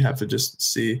 and we'd have to just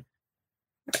see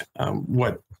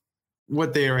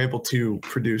what they are able to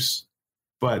produce.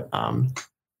 But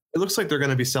it looks like they're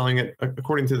going to be selling it,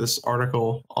 according to this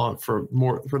article, for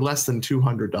less than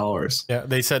 $200. Yeah,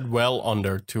 they said well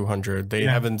under 200. They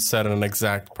haven't set an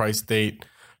exact price date.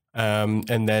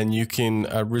 And then you can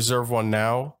reserve one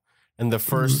now, and the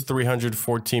first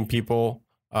 314 people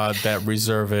that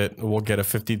reserve it will get a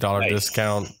 $50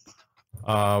 discount.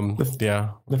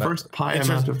 The first Pi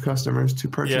amount of customers to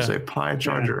purchase a Pi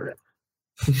charger.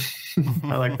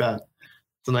 I like that.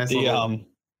 It's a nice little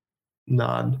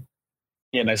nod.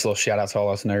 Yeah, nice little shout out to all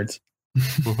us nerds.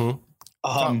 What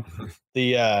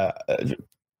we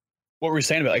were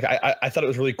saying about, like, I thought it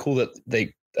was really cool that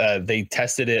they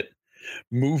tested it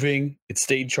moving. It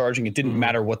stayed charging. It didn't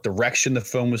matter what direction the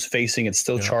phone was facing. It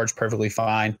still charged perfectly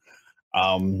fine.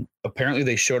 Apparently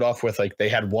they showed off with, like, they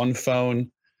had one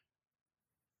phone,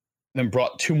 then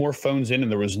brought 2 more phones in, and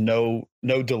there was no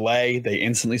delay. They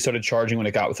instantly started charging when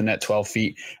it got within that 12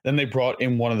 feet. Then they brought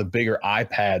in one of the bigger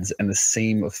iPads, and the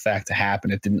same effect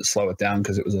happened. It didn't slow it down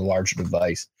because it was a larger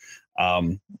device,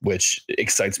 which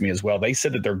excites me as well. They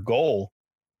said that their goal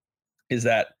is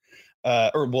that,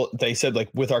 they said, like,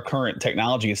 with our current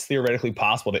technology, it's theoretically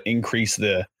possible to increase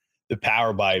the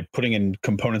power by putting in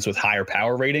components with higher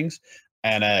power ratings.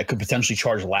 And could potentially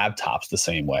charge laptops the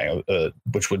same way,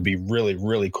 which would be really,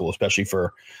 really cool, especially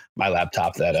for my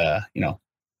laptop that,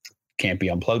 can't be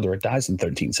unplugged or it dies in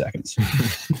 13 seconds. Do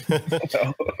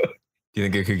you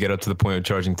think it could get up to the point of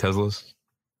charging Teslas?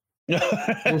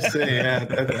 We'll see. Yeah,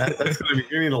 that's going to be.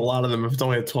 You need a lot of them if it's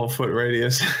only a 12-foot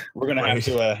radius. We're going to have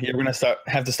to. We're going to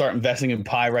have to start investing in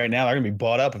Pi right now. They're going to be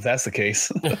bought up if that's the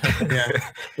case. Yeah,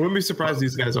 I wouldn't be surprised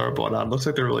these guys are bought up. Looks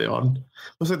like they're really on.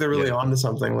 Looks like they're really on to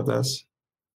something with this.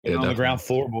 Yeah, on the ground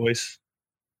floor, boys.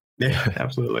 Yeah,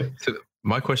 absolutely. So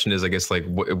my question is, I guess, like,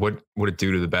 what would it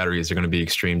do to the battery? Is there going to be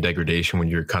extreme degradation when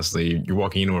you're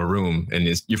walking into a room and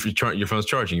your phone's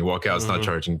charging? You walk out, it's not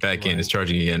charging. Back in, it's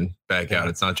charging again. Back out,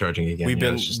 it's not charging again.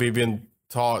 We've been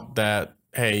taught that,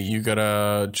 hey, you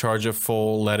gotta charge it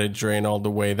full, let it drain all the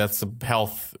way. That's the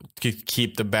health,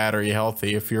 keep the battery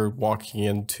healthy. If you're walking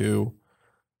into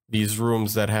these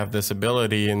rooms that have this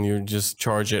ability, and you just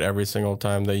charge it every single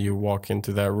time that you walk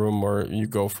into that room or you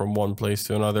go from one place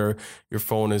to another. Your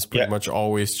phone is pretty much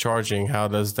always charging. How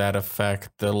does that affect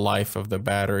the life of the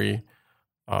battery?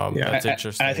 That's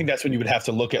interesting. And I think that's when you would have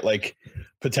to look at like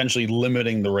potentially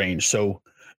limiting the range. So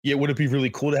yeah, would it be really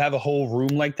cool to have a whole room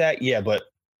like that? Yeah, but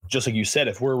just like you said,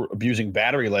 if we're abusing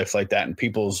battery life like that and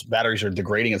people's batteries are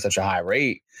degrading at such a high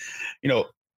rate, you know,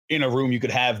 in a room you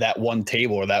could have that one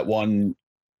table or that one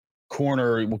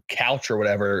corner couch or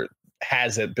whatever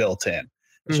has it built in.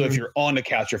 So if you're on the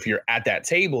couch or if you're at that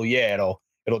table, yeah,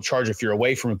 it'll charge if you're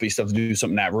away from it, but you still have to do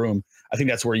something in that room. I think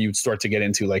that's where you'd start to get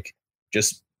into like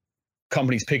just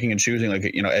companies picking and choosing, like,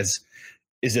 you know, is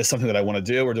this something that I want to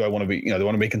do, or do I want to be, you know, do I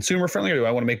want to be consumer friendly, or do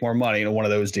I want to make more money? You know, one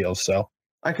of those deals. So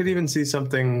I could even see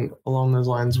something along those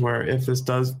lines where if this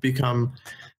does become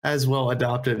as well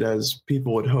adopted as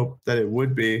people would hope that it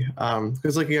would be,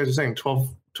 because like you guys are saying,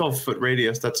 12-foot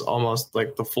radius, that's almost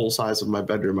like the full size of my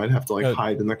bedroom. I'd have to like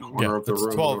hide in the corner of the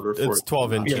room.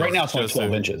 12 inches. Yeah, right now it's only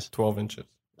 12 inches. 12 inches.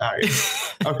 All right.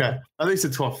 Okay. At least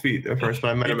it's 12 feet at first, but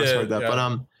I might have misheard that. Yeah.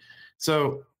 But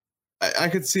so I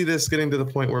could see this getting to the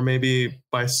point where maybe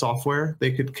by software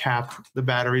they could cap the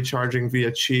battery charging via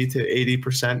Qi to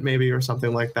 80% maybe, or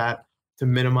something like that, to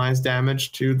minimize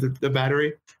damage to the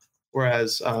battery.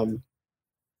 Whereas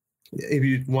if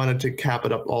you wanted to cap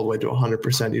it up all the way to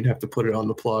 100%, you'd have to put it on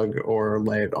the plug or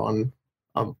lay it on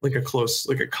like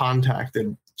a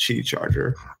contacted Qi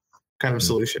charger kind of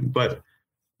solution. But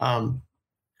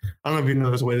I don't know if you know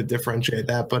there's a way to differentiate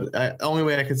that, but the only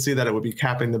way I could see that it would be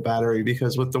capping the battery,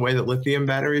 because with the way that lithium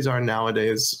batteries are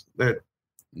nowadays,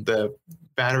 the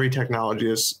battery technology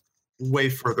is way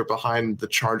further behind the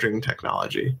charging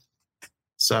technology.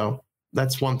 So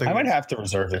that's one thing. I might have to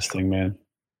reserve this thing, man.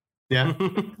 Yeah.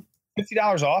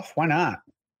 $50 off. Why not?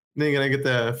 Then you're going to get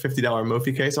the $50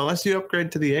 Mophie case, unless you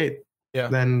upgrade to the 8. Yeah.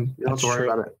 Then you don't have to worry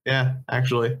about it. Yeah,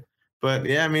 actually. But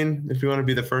yeah, I mean, if you want to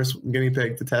be the first guinea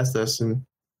pig to test this, and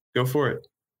go for it.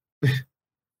 You're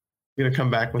going to come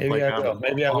back with maybe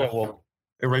I will.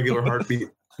 Irregular heartbeat.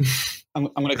 I'm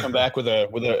going to come back with a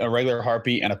regular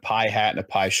heartbeat and a pie hat and a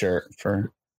pie shirt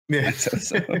for. Yeah.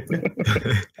 I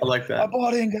like that. I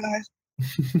bought in, guys.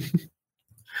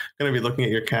 Going to be looking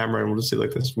at your camera, and we'll just see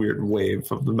like this weird wave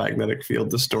of the magnetic field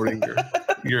distorting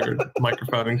your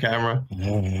microphone and camera.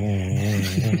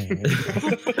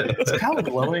 It's kind of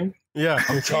glowing. Yeah.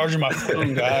 I'm charging my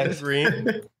phone, guys.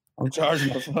 Green. I'm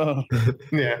charging my phone.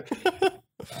 Yeah.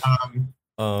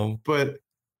 But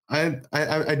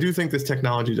I do think this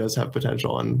technology does have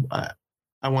potential, and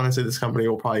I want to say this company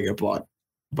will probably get bought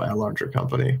by a larger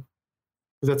company,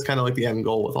 because that's kind of like the end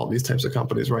goal with all these types of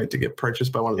companies, right? To get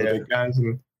purchased by one of the big guys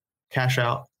and cash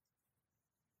out,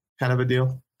 kind of a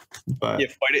deal. But yeah,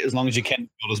 fight it as long as you can,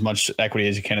 build as much equity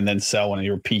as you can, and then sell when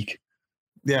you're peak.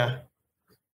 Yeah.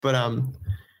 But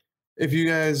if you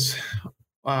guys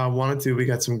wanted to, we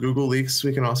got some Google leaks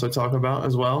we can also talk about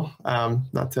as well.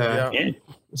 Not to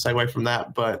segue from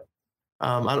that, but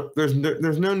there's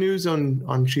no news on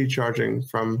Qi charging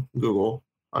from Google,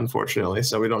 unfortunately.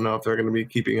 So we don't know if they're going to be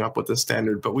keeping up with the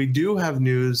standard. But we do have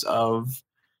news of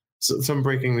some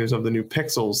breaking news of the new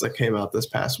Pixels that came out this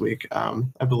past week.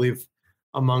 I believe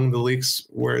among the leaks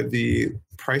were the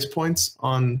price points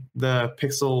on the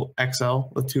Pixel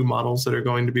XL, the two models that are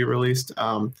going to be released.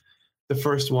 The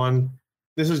first one,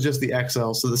 this is just the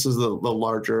XL, so this is the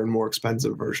larger and more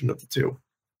expensive version of the two.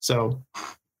 So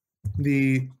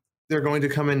they're going to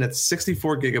come in at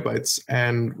 64 gigabytes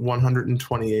and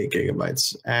 128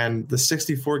 gigabytes. And the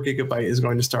 64 gigabyte is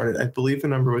going to start at, I believe the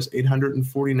number was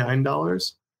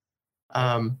 $849.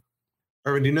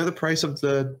 Erwin, do you know the price of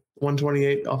the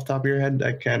 128 off the top of your head?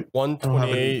 I can't.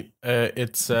 128,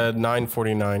 it's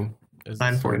 $949.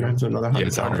 $949, so another $100. Yeah,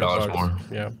 it's $100 more.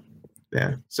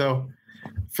 Yeah. So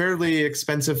fairly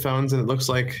expensive phones, and it looks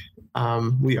like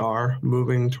we are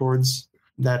moving towards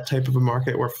that type of a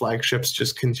market where flagships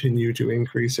just continue to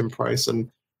increase in price,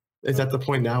 and it's at the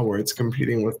point now where it's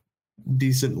competing with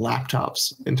decent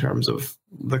laptops in terms of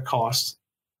the cost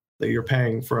that you're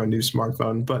paying for a new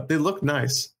smartphone. But they look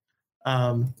nice.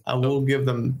 I will give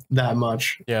them that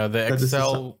much. Yeah,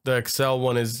 the XL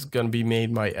one is going to be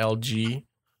made by LG.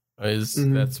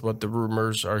 That's what the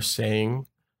rumors are saying.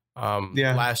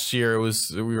 Last year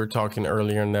we were talking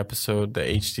earlier in the episode, the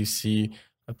HTC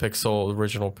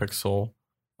original Pixel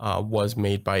was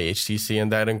made by HTC,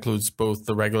 and that includes both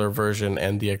the regular version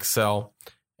and the XL.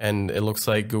 And it looks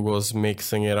like Google is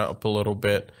mixing it up a little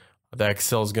bit. The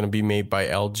XL is going to be made by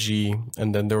LG,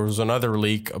 and then there was another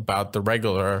leak about the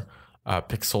regular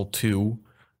Pixel 2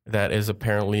 that is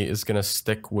apparently going to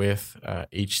stick with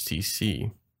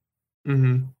HTC.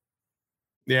 Mm-hmm.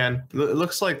 Yeah, and it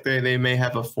looks like they may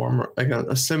have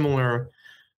a similar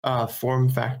form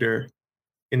factor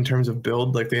in terms of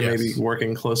build. Like they may be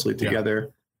working closely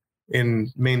together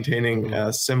in maintaining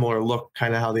a similar look,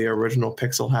 kind of how the original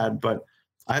Pixel had. But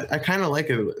I kind of like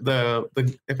it. The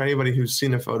if anybody who's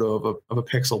seen a photo of a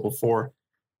Pixel before,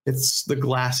 it's the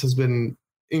glass has been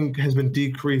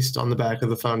decreased on the back of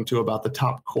the phone to about the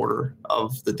top quarter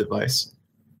of the device.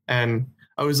 And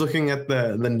I was looking at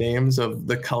the names of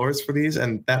the colors for these,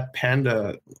 and that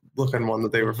panda looking one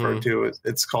that they referred to,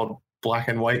 it's called black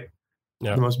and white.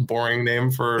 Yeah. The most boring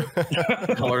name for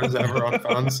colors ever on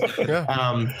phones.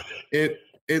 Yeah.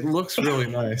 It looks really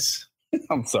nice.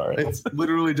 I'm sorry. It's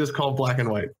literally just called black and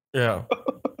white. Yeah.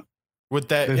 With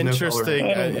that there's interesting,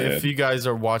 if you guys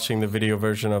are watching the video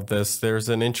version of this, there's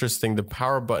an interesting, the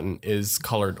power button is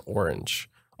colored orange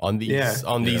on these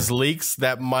these leaks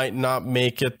that might not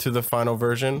make it to the final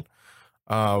version.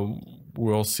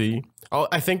 We'll see.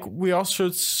 I think we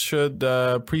also should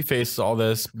preface all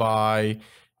this by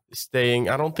saying,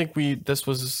 I don't think this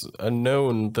was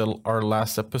known our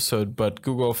last episode, but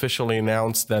Google officially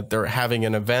announced that they're having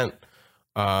an event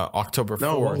October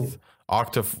 4th.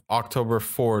 October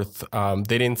 4th.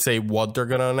 They didn't say what they're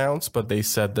going to announce, but they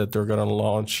said that they're going to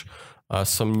launch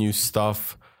some new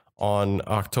stuff on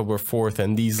October 4th.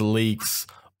 And these leaks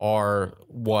are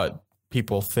what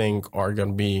people think are going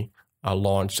to be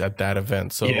launched at that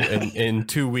event. So in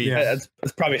 2 weeks. Yeah,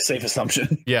 that's probably a safe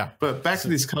assumption. Yeah. But back to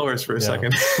these colors for a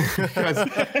second.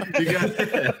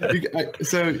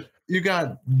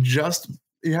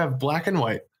 You have black and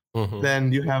white. Mm-hmm.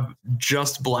 Then you have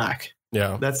just black.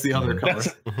 Yeah, that's the other color.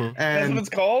 And that's what it's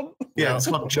called? Yeah, it's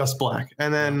called just black.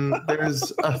 And then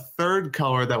there's a third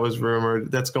color that was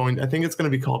rumored I think it's going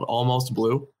to be called almost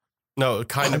blue. No,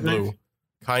 kind of blue.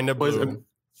 Kind of blue.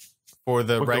 For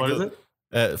the regular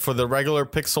for the regular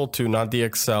Pixel 2, not the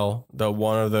XL, the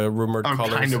one of the rumored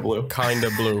colors. Kind of blue. Kind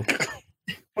of blue.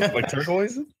 Like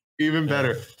turquoise? Even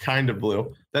better. Kind of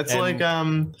blue. That's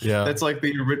that's like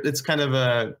it's kind of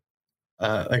a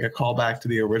like a callback to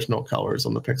the original colors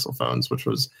on the Pixel phones, which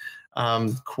was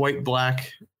quite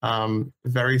black,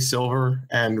 very silver,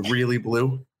 and really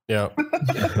blue. Yeah.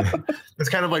 It's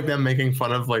kind of like them making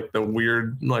fun of like the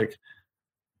weird, like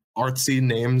artsy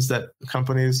names that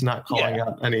companies, not calling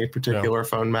out any particular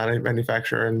phone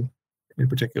manufacturer, and in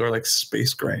particular like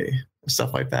Space Gray,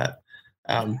 stuff like that.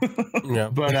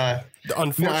 But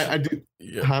unfortunately, I do.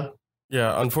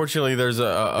 Yeah, unfortunately, there's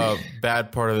a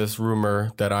bad part of this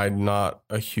rumor that I'm not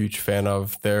a huge fan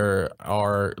of.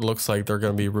 Looks like they're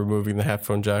going to be removing the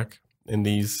headphone jack in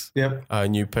these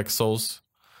new Pixels,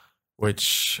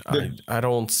 which I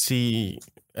don't see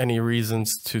any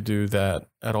reasons to do that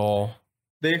at all.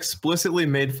 They explicitly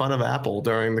made fun of Apple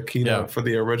during the keynote for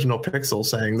the original Pixel,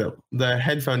 saying that the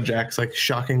headphone jack's like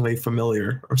shockingly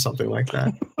familiar or something like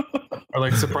that, or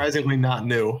like surprisingly not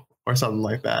new or something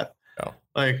like that.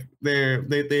 Like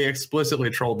they explicitly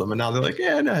trolled them, and now they're like,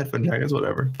 no headphone jack is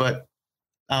whatever. But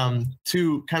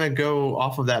to kind of go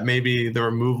off of that, maybe the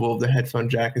removal of the headphone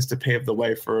jack is to pave the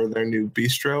way for their new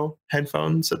Bistro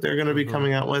headphones that they're going to be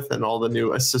coming out with, and all the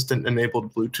new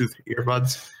assistant-enabled Bluetooth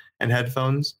earbuds and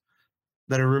headphones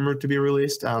that are rumored to be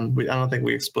released. I don't think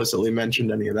we explicitly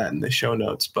mentioned any of that in the show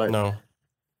notes, but no.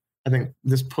 I think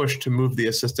this push to move the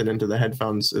assistant into the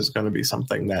headphones is going to be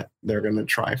something that they're going to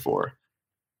try for.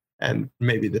 And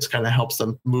maybe this kind of helps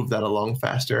them move that along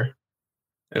faster.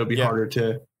 It'll be harder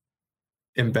to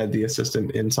embed the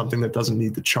assistant in something that doesn't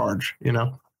need the charge, you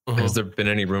know? Has there been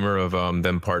any rumor of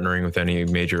them partnering with any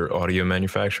major audio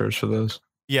manufacturers for those?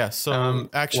 Yeah, so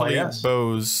actually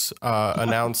Bose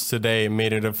announced today,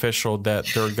 made it official that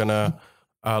they're going to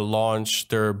launch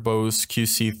their Bose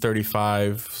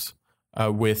QC35s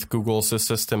with Google's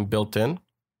Assistant built in.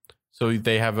 So you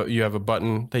have a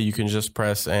button that you can just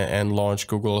press and launch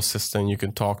Google Assistant. You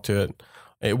can talk to it.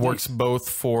 It works both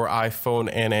for iPhone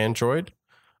and Android,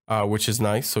 which is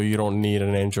nice. So you don't need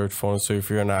an Android phone. So if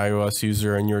you're an iOS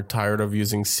user and you're tired of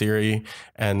using Siri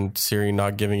and Siri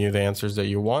not giving you the answers that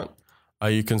you want,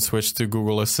 you can switch to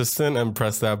Google Assistant and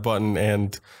press that button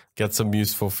and get some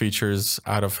useful features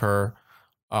out of her.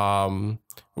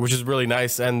 Which is really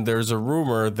nice. And there's a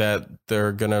rumor that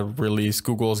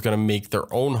Google is going to make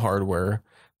their own hardware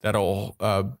that'll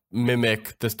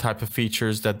mimic this type of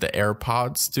features that the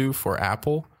AirPods do for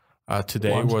Apple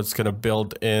today, where it's going to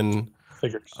build in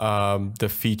the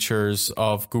features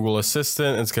of Google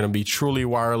Assistant. It's going to be truly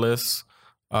wireless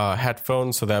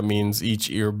headphones. So that means each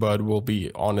earbud will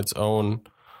be on its own.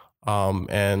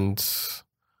 And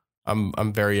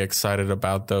I'm very excited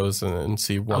about those and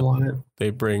see what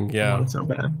they bring. Yeah, it's so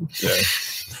bad.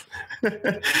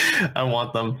 I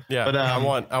want them. Yeah, but I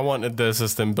want the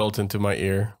assistant built into my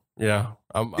ear. Yeah,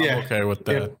 I'm okay with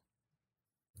that.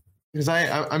 Because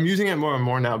I'm using it more and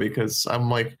more now because I'm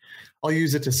like, I'll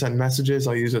use it to send messages.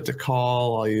 I'll use it to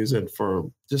call. I'll use it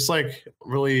for just like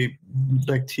really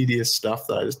like tedious stuff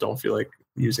that I just don't feel like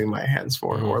using my hands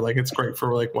for. Mhm. Or like it's great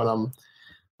for like when I'm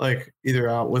like either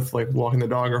out with like walking the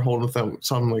dog or holding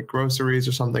some like groceries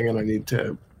or something, and I need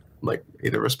to like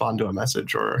either respond to a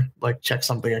message or like check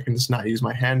something. I can just not use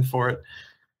my hand for it.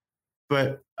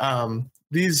 But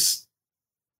these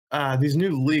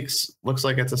new leaks looks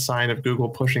like it's a sign of Google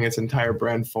pushing its entire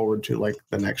brand forward to like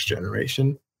the next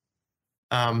generation.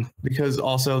 Because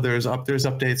also there's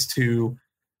updates to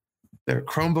their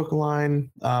Chromebook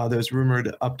line. There's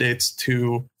rumored updates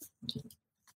to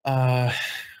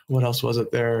what else was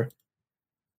it there?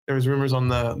 There was rumors on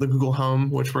the Google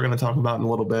Home, which we're going to talk about in a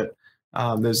little bit.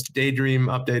 There's Daydream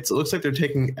updates. It looks like they're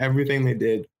taking everything they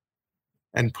did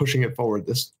and pushing it forward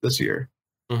this year.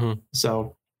 Mm-hmm.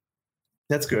 So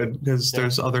that's good because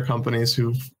there's other companies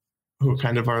who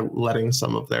kind of are letting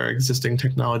some of their existing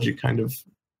technology kind of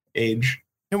age.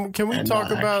 Can we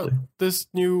talk about this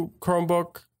new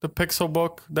Chromebook, the Pixel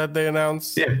Book that they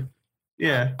announced?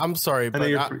 Yeah. I'm sorry, but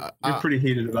you're pretty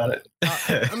heated about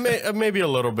it. Maybe a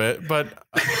little bit, but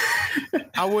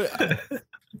I would.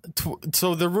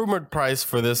 So the rumored price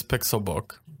for this Pixel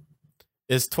Book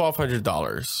is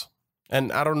 $1,200,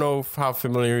 and I don't know how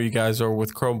familiar you guys are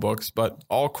with Chromebooks, but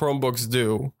all Chromebooks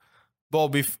do.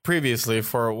 Well, previously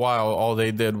for a while, all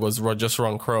they did was just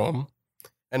run Chrome,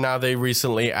 and now they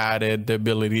recently added the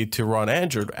ability to run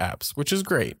Android apps, which is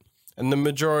great. And the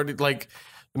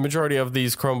majority of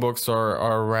these Chromebooks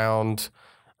are around,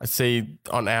 I'd say,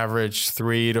 on average,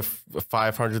 $300 to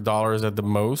 $500 at the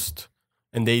most.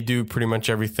 And they do pretty much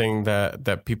everything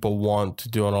that people want to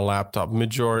do on a laptop.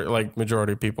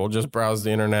 Majority of people just browse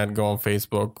the internet, go on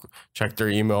Facebook, check their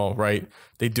email, right?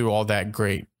 They do all that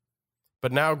great.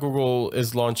 But now Google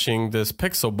is launching this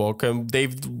Pixel Book, and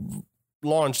they've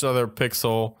launched other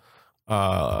Pixel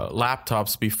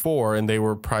laptops before, and they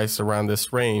were priced around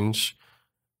this range.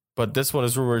 But this one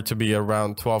is rumored to be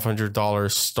around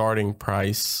 $1,200 starting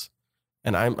price.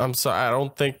 And I'm sorry, I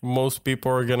don't think most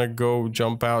people are gonna go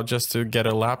jump out just to get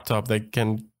a laptop that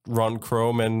can run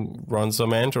Chrome and run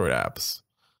some Android apps.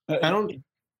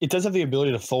 It does have the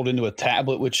ability to fold into a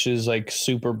tablet, which is like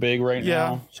super big right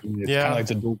now. So it's kind of like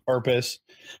the dual purpose.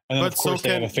 And then of course they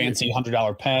have a fancy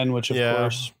 $100 pen, which of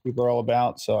course people are all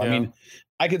about. So I mean,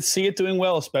 I could see it doing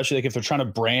well, especially like if they're trying to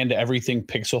brand everything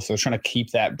Pixel, if they're trying to keep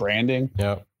that branding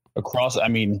across. I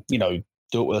mean, do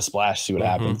it with a splash, see what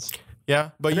happens.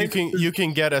 Yeah, but you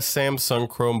can get a Samsung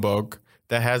Chromebook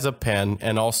that has a pen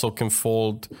and also can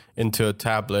fold into a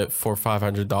tablet for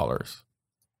 $500.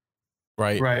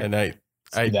 Right. And I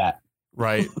that.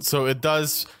 Right. So it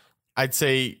does, I'd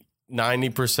say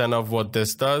 90% of what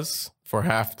this does for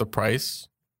half the price,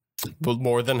 but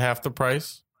more than half the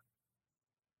price.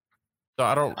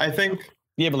 So I think.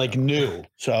 Yeah, but like new.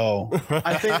 So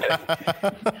I think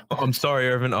I'm sorry,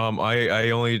 Irvin.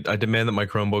 I demand that my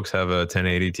Chromebooks have a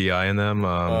 1080 Ti in them.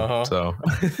 So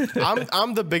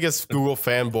I'm the biggest Google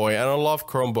fanboy, and I love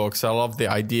Chromebooks. I love the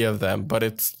idea of them, but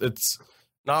it's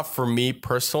not for me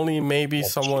personally. Maybe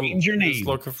someone is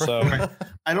looking for. So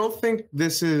I don't think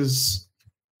this is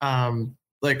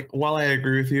like, while I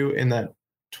agree with you in that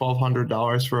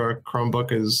 $1,200 for a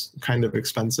Chromebook is kind of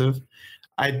expensive,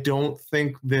 I don't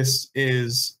think this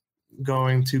is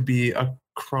going to be a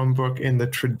Chromebook in the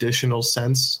traditional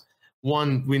sense.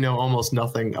 One, we know almost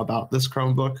nothing about this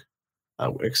Chromebook,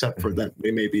 except for that they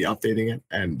may be updating it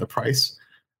and the price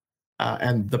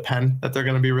and the pen that they're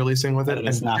going to be releasing with it. And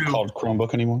it's not called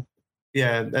Chromebook anymore.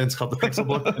 Yeah, and it's called the Pixel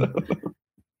Book.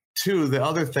 Two, the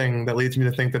other thing that leads me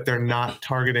to think that they're not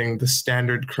targeting the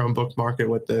standard Chromebook market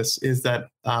with this is that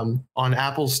on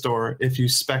Apple Store, if you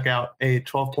spec out a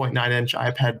 12.9-inch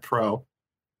iPad Pro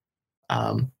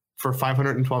for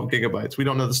 512 gigabytes, we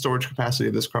don't know the storage capacity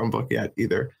of this Chromebook yet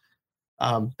either.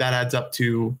 That adds up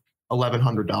to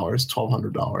 $1,100,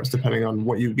 $1,200, depending on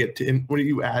what you what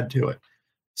you add to it.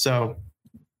 So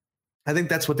I think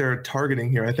that's what they're targeting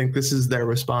here. I think this is their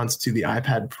response to the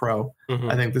iPad Pro.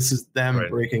 I think this is them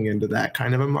breaking into that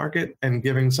kind of a market and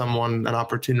giving someone an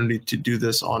opportunity to do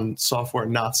this on software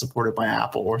not supported by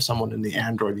Apple or someone in the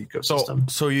Android ecosystem.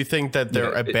 So you think that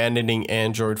they're abandoning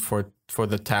Android for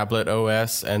the tablet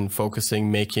OS and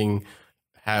focusing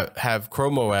have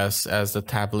Chrome OS as the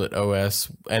tablet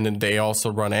OS, and then they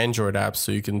also run Android apps,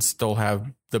 so you can still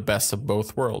have the best of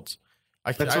both worlds?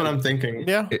 That's what I'm thinking.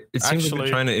 Yeah, it seems like they're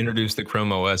trying to introduce the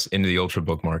Chrome OS into the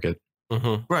Ultrabook market.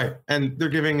 Right, and they're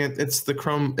giving it's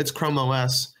Chrome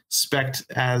OS, spec'd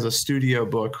as a studio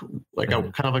book, like a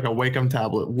kind of like a Wacom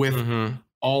tablet with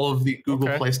all of the Google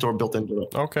Play Store built into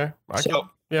it. Okay.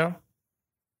 Yeah.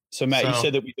 So Matt, you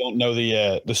said that we don't know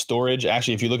the storage.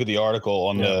 Actually, if you look at the article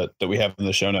on that we have in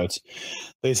the show notes,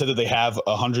 they said that they have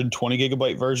a 120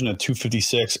 gigabyte version, a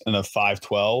 256, and a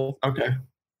 512. Okay.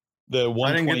 The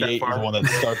 128 is the one that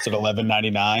starts at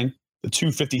 $11.99. The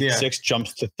 256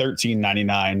 jumps to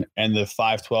 $13.99, and the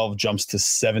 512 jumps to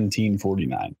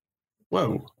 $17.49.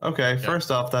 Whoa. Okay.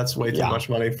 First off, that's way too much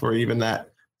money for even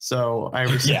that. So I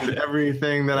rescinded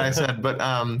everything that I said. But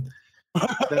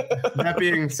that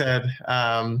being said,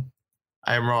 I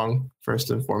am wrong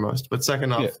first and foremost. But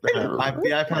second off, the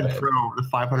iPad Pro, the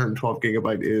 512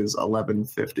 gigabyte is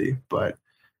 $11.50. But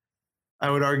I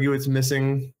would argue it's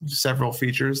missing several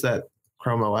features that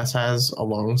Chrome OS has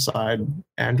alongside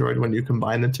Android when you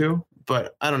combine the two.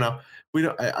 But I don't know.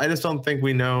 I just don't think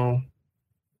we know.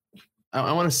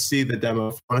 I want to see the demo.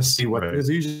 I want to see what because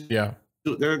usually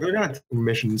they're going to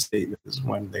mission statements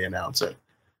when they announce it.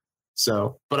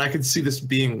 So, but I could see this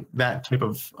being that type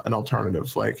of an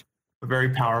alternative, like a very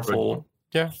powerful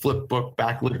flip book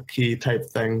backlit key type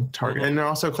thing target. And they're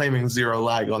also claiming zero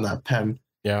lag on that pen.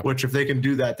 Yeah. Which if they can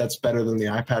do that, that's better than the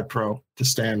iPad Pro to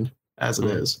stand as it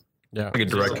is. Yeah, like a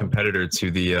direct competitor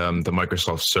to the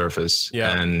Microsoft Surface.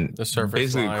 Yeah, and the Surface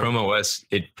basically line. Chrome OS,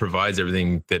 it provides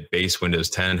everything that base Windows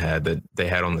 10 had that they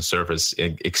had on the Surface,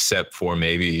 except for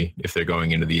maybe if they're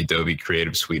going into the Adobe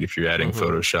Creative Suite, if you're adding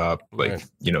Photoshop, like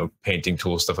painting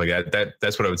tools, stuff like that.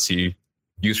 That's what I would see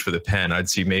used for the pen. I'd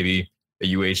see maybe a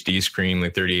UHD screen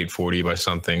like 3840 by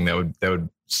something that would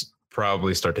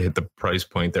probably start to hit the price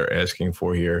point they're asking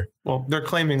for here. Well, they're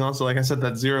claiming also, like I said,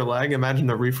 that zero lag. Imagine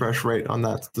the refresh rate on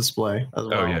that display as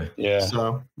well. Oh, yeah.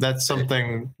 So that's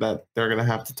something that they're going to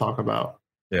have to talk about.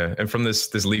 Yeah, and from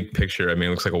this leaked picture, I mean,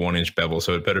 it looks like a 1-inch bevel,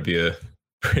 so it better be a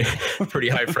pretty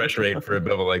high fresh rate for a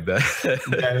bevel like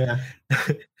that.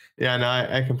 Yeah, no,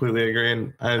 I completely agree.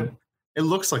 And it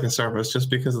looks like a Surface just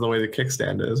because of the way the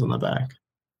kickstand is on the back.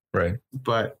 Right.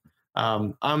 But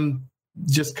I'm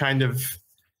just kind of...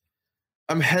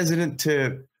 I'm hesitant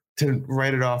to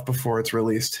write it off before it's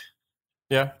released.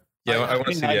 Yeah. I want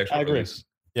to see the actual release.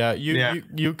 Yeah,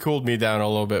 you cooled me down a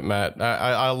little bit, Matt.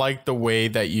 I like the way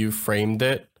that you framed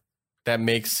it. That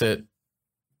makes it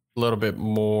a little bit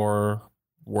more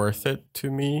worth it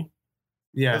to me.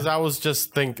 Yeah. Because I was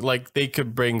just thinking like they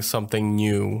could bring something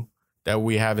new that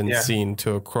we haven't seen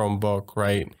to a Chromebook,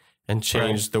 right? And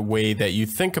change the way that you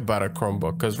think about a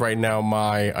Chromebook. Because right now,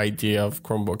 my idea of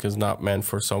Chromebook is not meant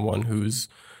for someone who's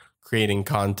creating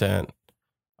content,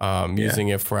 using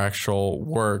it for actual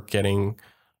work, getting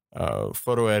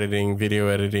photo editing, video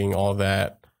editing, all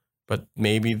that. But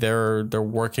maybe they're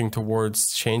working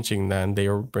towards changing that, and they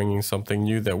are bringing something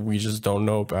new that we just don't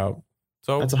know about.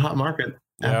 So that's a hot market.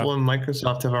 Apple and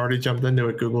Microsoft have already jumped into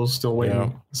it. Google's still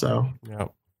waiting. So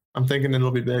I'm thinking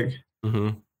it'll be big.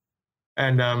 Mm-hmm.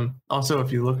 And also,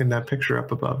 if you look in that picture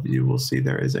up above, you will see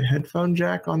there is a headphone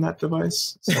jack on that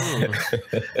device. So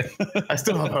I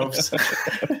still have hopes.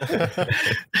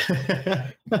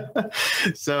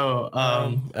 So,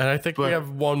 and I think we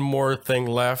have one more thing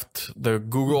left. The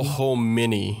Google Home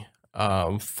Mini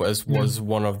was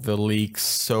one of the leaks.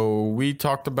 So we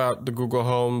talked about the Google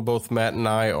Home. Both Matt and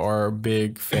I are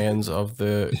big fans of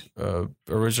the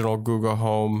original Google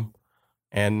Home.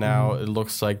 And now it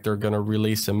looks like they're going to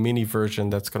release a mini version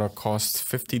that's going to cost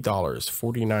 $50,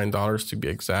 $49 to be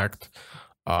exact.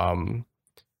 And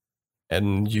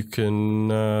you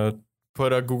can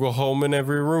put a Google Home in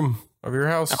every room of your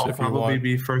house. I'll probably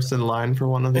be first in line for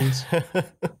one of these.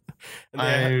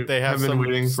 They have been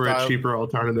waiting for a cheaper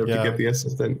alternative to get the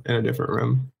Assistant in a different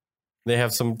room. They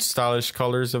have some stylish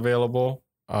colors available.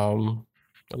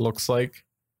 It looks like.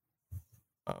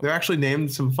 They're actually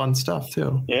named some fun stuff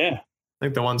too. Yeah. I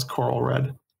think the one's coral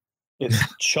red. It's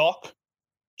chalk,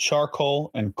 charcoal,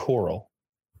 and coral.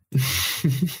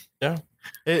 Yeah.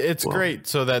 It's great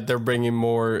so that they're bringing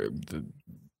more,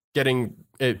 getting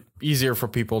it easier for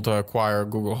people to acquire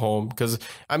Google Home. Because,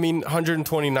 I mean,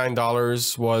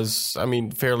 $129 was,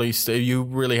 fairly, you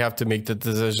really have to make the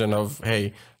decision of,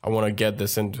 hey, I want to get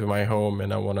this into my home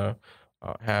and I want to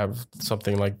have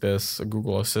something like this, a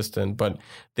Google Assistant, but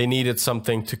they needed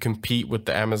something to compete with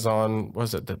the Amazon.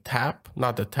 Was it the Tap?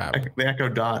 Not the Tap. The Echo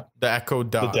Dot. The Echo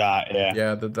Dot. The Dot. Yeah.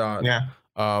 Yeah. The Dot. Yeah.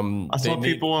 I saw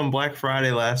people on Black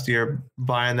Friday last year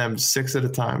buying them 6 at a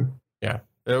time. Yeah.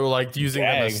 They were like using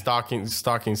them as stocking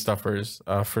stuffers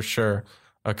for sure,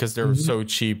 because they're so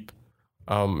cheap.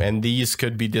 And these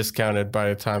could be discounted by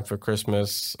the time for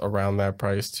Christmas around that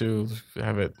price too.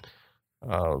 Have it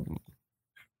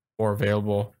more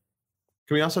available.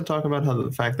 Can we also talk about how the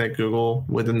fact that Google,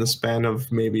 within the span of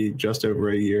maybe just over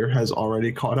a year, has already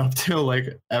caught up to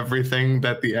like everything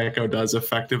that the Echo does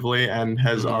effectively and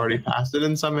has already passed it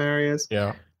in some areas?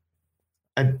 Yeah.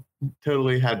 I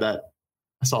totally had that.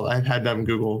 I saw that. I had them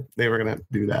Google. They were going to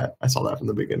do that. I saw that from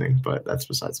the beginning, but that's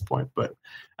besides the point. But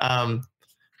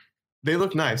they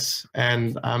look nice,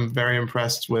 and I'm very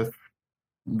impressed with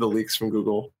the leaks from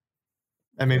Google.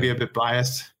 I may be a bit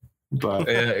biased, but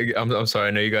Yeah, I'm sorry.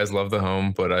 I know you guys love the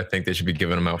Home, but I think they should be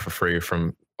giving them out for free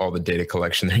from all the data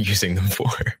collection they're using them for.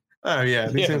 oh yeah,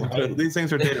 these, Yeah, things, right. these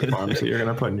things are data farms that you're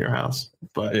going to put in your house.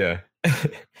 But Yeah.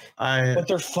 But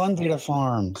they're fun data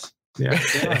farms. yeah,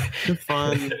 they're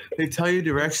fun. They tell you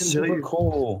directions. Super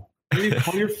cool. You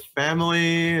call your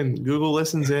family, and Google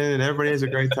listens in, and everybody has a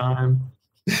great time.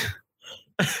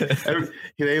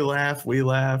 They laugh, we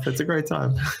laugh. It's a great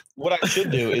time. What I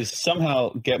should do is somehow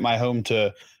get my Home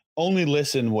to only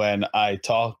listen when I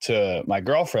talk to my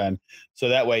girlfriend, so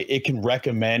that way it can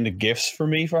recommend gifts for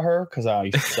me for her because I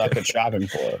suck at shopping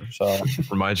for her. So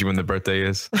Remind you when the birthday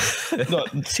is. no,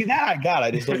 see that I got.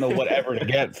 I just don't know whatever to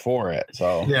get for it.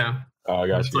 So Yeah. Oh, I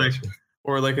got It's you. like,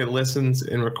 or like it listens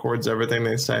and records everything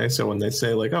they say. So when they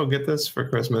say like, "Oh, get this for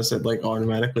Christmas," it like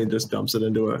automatically just dumps it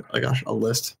into a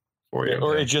list for you.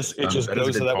 or it just That is a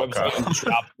goes to good that podcast. website and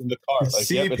drops in the cart. Like,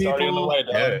 See, yep, it's already on the people? way.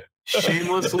 Dog. Yeah.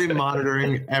 Shamelessly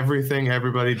monitoring everything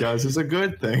everybody does is a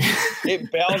good thing.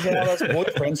 It bails out us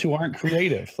boyfriends who aren't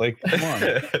creative. Like, come on.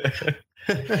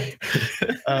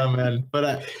 Oh man,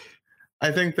 but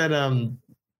I think that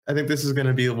I think this is going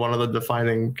to be one of the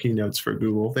defining keynotes for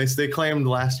Google. They claimed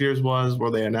last year's was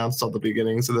where they announced all the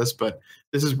beginnings of this, but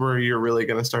this is where you're really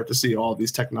going to start to see all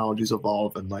these technologies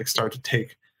evolve and like start to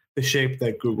take the shape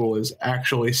that Google is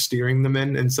actually steering them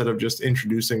in, instead of just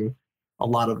introducing a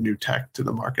lot of new tech to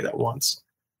the market at once.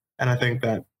 And I think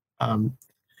that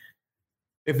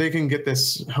if they can get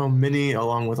this Home Mini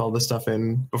along with all this stuff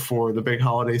in before the big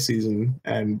holiday season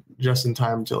and just in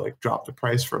time to like drop the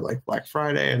price for like Black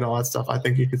Friday and all that stuff, I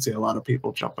think you could see a lot of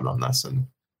people jumping on this and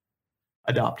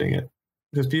adopting it,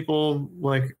 because people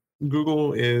like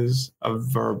Google is a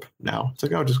verb now. It's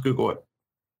like, oh, just Google it,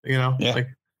 you know, Yeah, like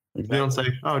you don't say,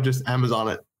 oh, just Amazon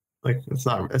it. Like it's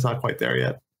not quite there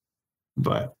yet,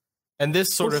 but And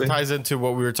this sort We'll of see. ties into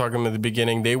what we were talking about at the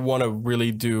beginning. They want to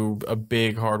really do a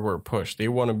big hardware push. They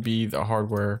want to be the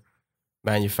hardware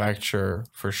manufacturer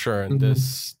for sure. And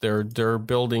Mhm. they're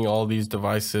building all these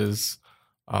devices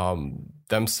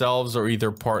themselves, or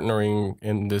either partnering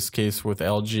in this case with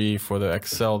LG for the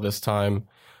XL this time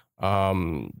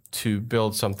to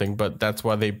build something. But that's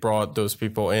why they brought those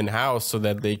people in house, so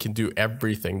that they can do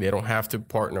everything. They don't have to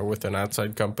partner with an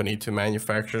outside company to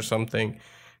manufacture something.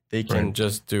 They can Right.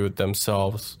 just do it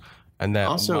themselves, and that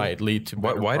Also, might lead to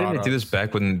better Why didn't they do this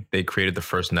products. back when they created the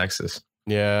first Nexus?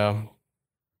 Yeah,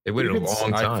 They waited a You could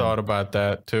long I time. thought about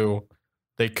that too.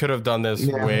 They could have done this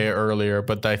Yeah. way earlier,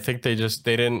 but I think they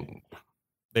didn't.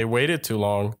 They waited too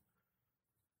long.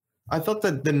 I thought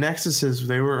that the Nexuses,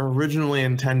 they were originally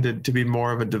intended to be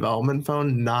more of a development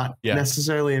phone, not Yeah.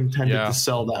 necessarily intended Yeah. to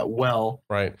sell that well.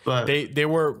 Right. But They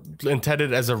were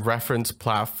intended as a reference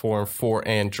platform for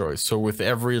Android. So with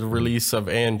every release of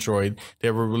Android,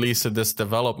 they were releasing this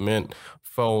development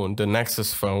phone, the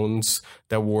Nexus phones,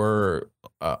 that were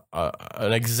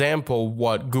an example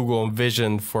what Google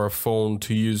envisioned for a phone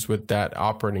to use with that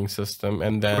operating system,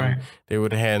 and then right. they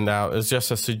would hand out as just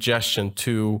a suggestion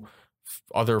to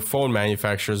other phone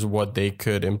manufacturers what they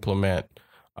could implement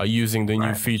using the new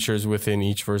Right. features within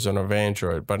each version of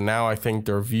Android. But now I think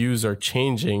their views are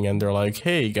changing, and they're like,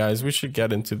 hey guys, we should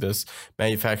get into this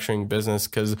manufacturing business,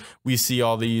 because we see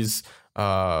all these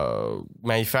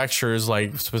manufacturers,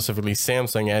 like specifically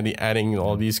Samsung, adding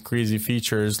all these crazy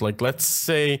features. Like let's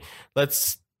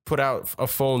put out a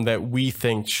phone that we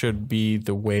think should be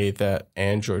the way that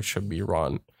Android should be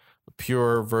run. A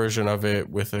pure version of it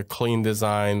with a clean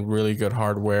design, really good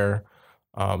hardware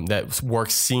that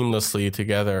works seamlessly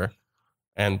together.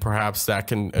 And perhaps that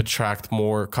can attract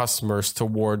more customers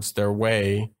towards their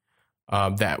way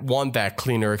that want that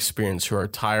cleaner experience, who are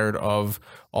tired of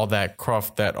all that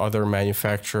cruft that other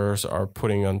manufacturers are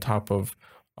putting on top of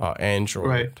Android.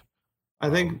 Right. I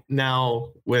think now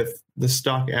with the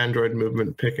stock Android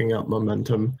movement picking up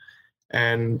momentum,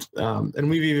 and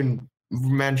we've even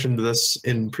mentioned this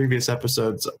in previous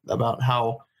episodes about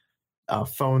how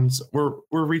phones we're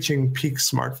reaching peak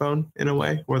smartphone in a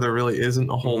way where there really isn't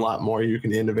a whole lot more you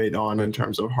can innovate on in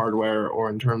terms of hardware or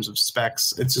in terms of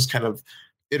specs. It's just kind of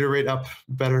iterate up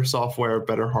better software,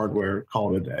 better hardware,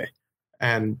 call it a day,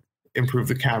 and improve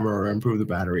the camera or improve the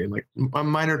battery, and like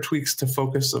minor tweaks to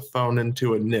focus a phone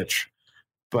into a niche.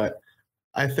 But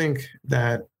I think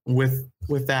that with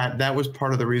that was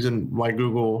part of the reason why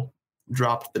Google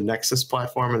dropped the Nexus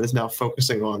platform and is now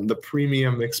focusing on the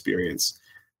premium experience,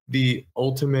 the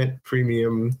ultimate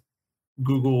premium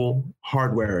Google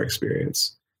hardware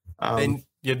experience. And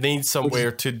you need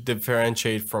somewhere to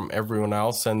differentiate from everyone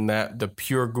else, and that the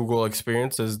pure Google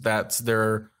experience that's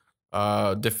their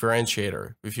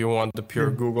differentiator. If you want the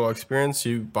pure Google experience,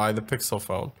 you buy the Pixel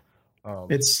phone.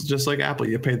 It's just like Apple.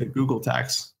 You pay the Google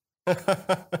tax.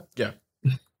 Yeah.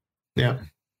 Yeah.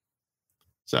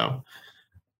 So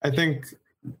I think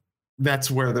that's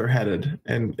where they're headed.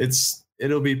 And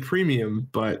it'll be premium,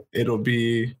 but it'll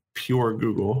be pure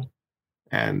Google.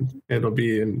 And it'll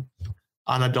be an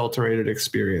unadulterated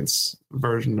experience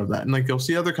version of that. And like you'll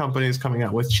see other companies coming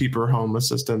out with cheaper home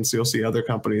assistants. You'll see other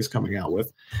companies coming out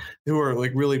with who are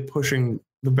like really pushing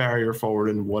the barrier forward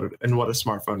in what a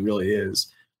smartphone really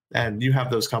is. And you have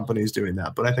those companies doing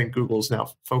that. But I think Google's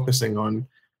now focusing on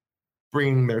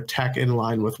bringing their tech in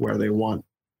line with where they want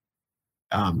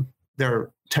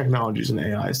their technologies and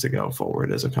AIs to go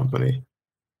forward as a company.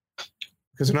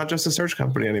 Because they're not just a search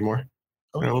company anymore.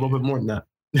 They're a little bit more than that.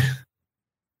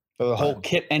 So the whole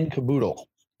kit and caboodle.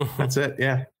 That's it.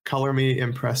 Yeah. Color me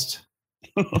impressed.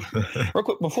 Real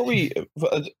quick, before I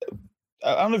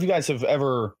don't know if you guys have ever,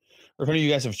 or if any of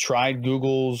you guys have tried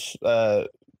Google's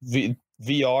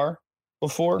VR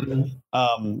before.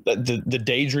 Mm-hmm. The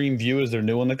Daydream View is their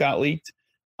new one that got leaked.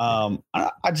 I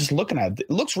just looking at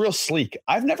it looks real sleek.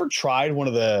 I've never tried one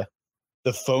of the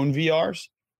phone VRs.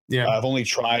 Yeah. I've only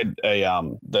tried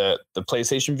the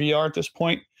PlayStation VR at this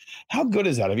point. How good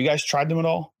is that? Have you guys tried them at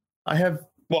all? I have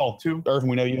two. Irvin,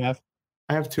 we know you have.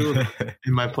 I have two of them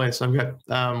in my place. I've got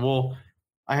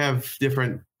I have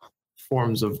different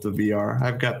forms of the VR.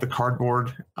 I've got the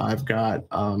cardboard. I've got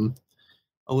a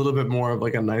little bit more of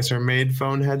like a nicer made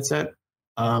phone headset.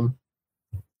 And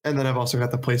then I've also got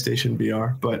the PlayStation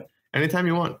VR. But anytime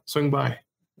you want, swing by.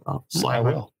 I'll slide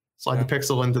the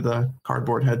Pixel into the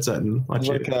cardboard headset and let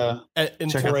you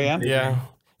check 4 a.m. Yeah.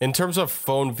 In terms of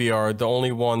phone VR, the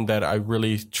only one that I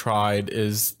really tried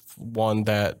is one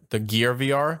that the Gear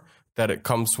VR that it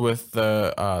comes with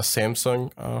the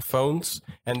Samsung phones,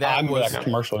 and that was that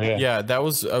commercial. Yeah, that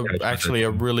was actually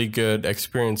a really good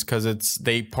experience because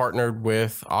they partnered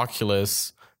with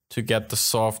Oculus to get the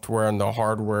software and the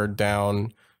hardware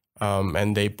down,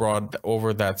 and they brought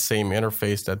over that same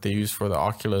interface that they use for the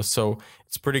Oculus. So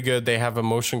it's pretty good. They have a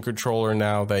motion controller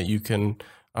now that you can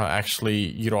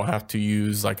you don't have to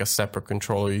use like a separate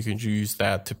controller. You can use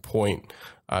that to point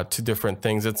to different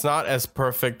things. It's not as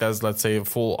perfect as, let's say, a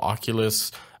full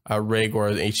Oculus rig or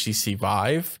an HTC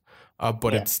Vive,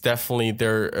 but it's definitely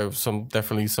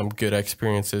some good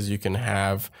experiences you can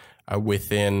have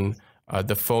within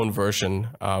the phone version.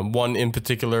 One in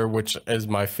particular, which is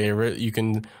my favorite, you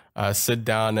can sit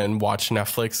down and watch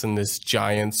Netflix in this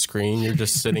giant screen. You're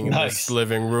just sitting in this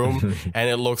living room, and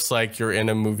it looks like you're in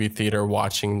a movie theater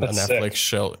watching the Netflix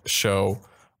show.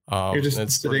 You're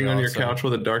just sitting on your couch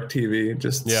with a dark TV,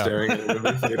 just staring at a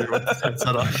movie theater with the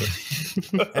headset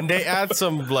on. And they add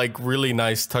some like really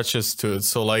nice touches to it.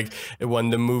 So like when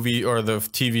the movie or the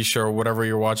TV show or whatever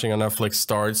you're watching on Netflix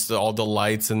starts, all the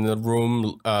lights in the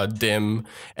room dim,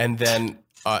 and then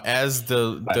as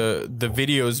the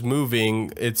video is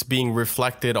moving, it's being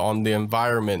reflected on the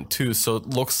environment too. So it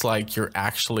looks like you're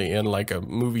actually in like a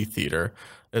movie theater.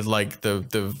 It's like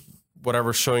the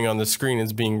whatever's showing on the screen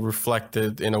is being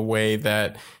reflected in a way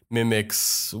that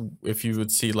mimics if you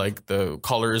would see like the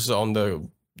colors on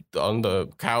the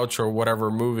couch or whatever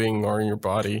moving or in your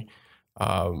body.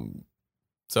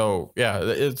 So yeah,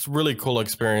 it's really cool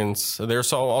experience.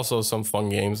 There's also some fun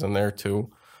games in there too.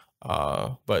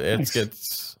 But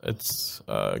it's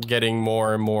getting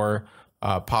more and more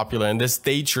popular, and this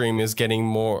Daydream is getting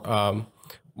more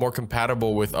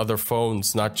compatible with other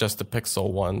phones, not just the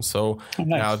Pixel one. So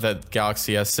now that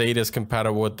Galaxy S8 is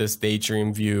compatible with this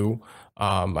Daydream View,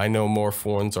 I know more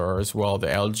phones are as well. The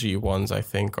LG ones, I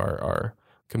think, are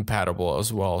compatible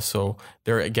as well. So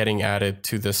they're getting added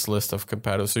to this list of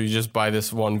compatible. So you just buy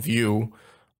this one View,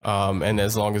 and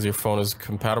as long as your phone is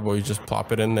compatible, you just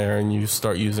plop it in there and you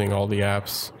start using all the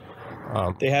apps.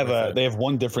 They have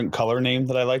one different color name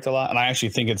that I liked a lot, and I actually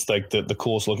think it's like the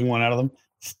coolest looking one out of them.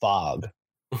 Fog.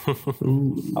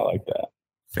 Ooh, I like that.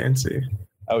 Fancy.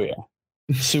 Oh yeah,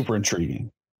 super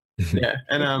intriguing. Yeah,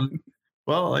 and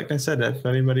well, like I said, if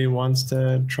anybody wants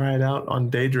to try it out on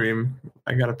Daydream,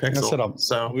 I got a Pixel.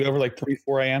 So we over like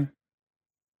 3-4 a.m.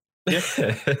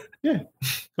 Yeah,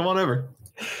 come on over.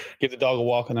 Give the dog a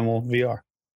walk and then we'll VR.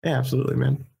 Yeah, absolutely,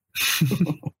 man.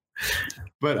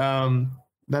 But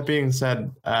that being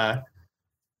said,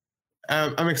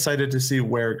 I'm excited to see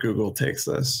where Google takes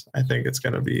this. I think it's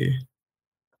going to be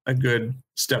a good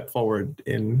step forward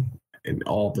in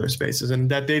all of their spaces. And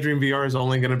that Daydream VR is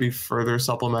only going to be further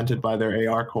supplemented by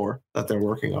their AR core that they're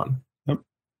working on. Yep.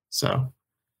 So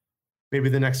maybe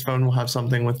the next phone will have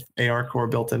something with AR core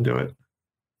built into it.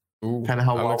 Kind of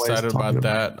how I'm Huawei's excited talking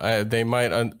about that. They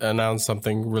might announce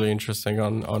something really interesting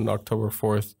on October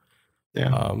 4th.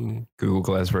 Yeah. Google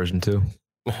Glass version 2.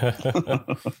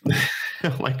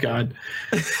 Oh my God.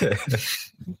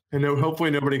 I know.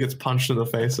 Hopefully nobody gets punched in the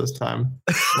face this time.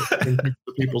 The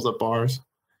people's at bars.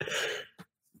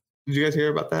 Did you guys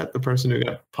hear about that? The person who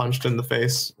got punched in the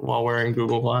face while wearing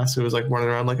Google Glass, who was like running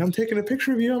around like, I'm taking a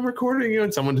picture of you, I'm recording you,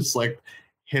 and someone just like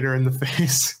hit her in the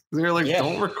face. They're like,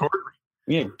 don't record me.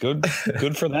 Yeah, good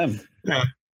for them. Yeah.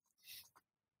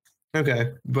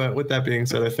 Okay, but with that being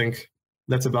said, I think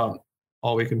that's about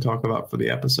all we can talk about for the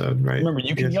episode, right? Remember,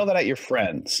 you can yell that at your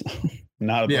friends,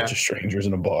 not a bunch of strangers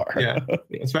in a bar. Yeah,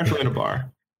 especially in a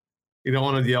bar. You don't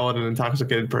want to yell at an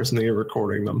intoxicated person that you're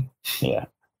recording them. Yeah.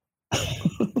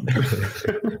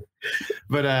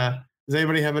 But does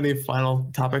anybody have any final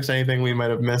topics? Anything we might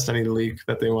have missed? Any leak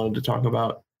that they wanted to talk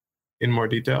about in more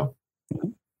detail?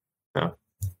 No.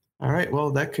 All right.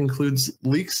 Well, that concludes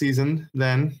leak season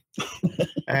then,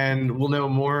 and we'll know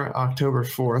more October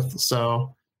 4th.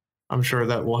 So I'm sure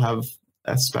that we'll have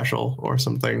a special or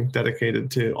something dedicated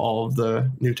to all of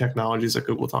the new technologies that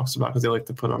Google talks about, because they like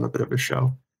to put on a bit of a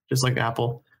show, just like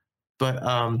Apple. But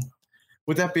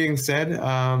with that being said,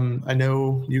 I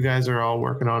know you guys are all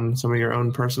working on some of your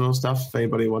own personal stuff. If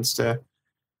anybody wants to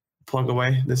plug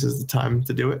away, this is the time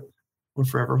to do it, or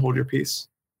forever hold your peace.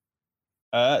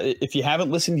 If you haven't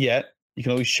listened yet, you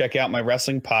can always check out my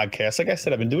wrestling podcast. Like I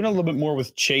said, I've been doing a little bit more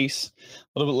with Chase,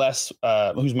 a little bit less,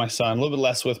 who's my son, a little bit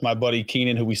less with my buddy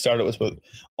Keenan, who we started with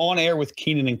On Air with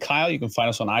Keenan and Kyle. You can find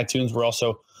us on iTunes. We're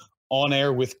also on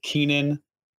air with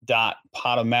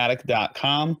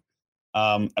Keenan.podomatic.com.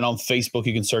 And on Facebook,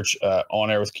 you can search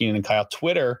On Air with Keenan and Kyle.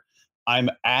 Twitter, I'm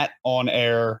at On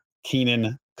Air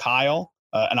Keenan Kyle.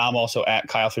 And I'm also at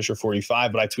Kyle Fisher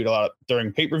 45, but I tweet a lot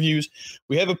during pay-per-views.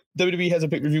 WWE has a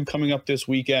pay-per-view coming up this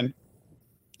weekend,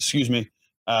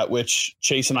 which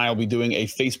Chase and I will be doing a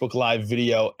Facebook Live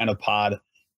video and a pod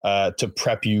to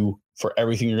prep you for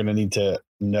everything you're going to need to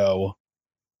know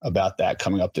about that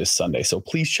coming up this Sunday. So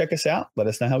please check us out. Let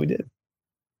us know how we did.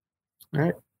 All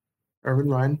right. Irvin,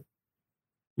 Ryan,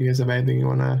 you guys have anything you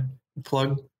want to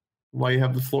plug while you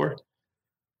have the floor?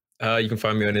 You can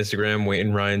find me on Instagram,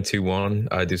 WayneRyan21.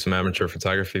 I do some amateur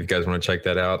photography if you guys want to check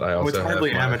that out. I also it's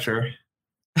hardly amateur.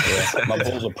 Yeah, my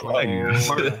bulls are pro.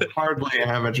 Hardly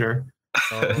amateur.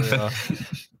 Oh, yeah.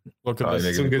 Look at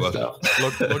this. Some good stuff.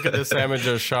 Look at this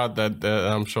amateur shot that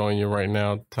I'm showing you right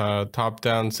now. Top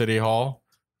down City Hall.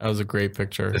 That was a great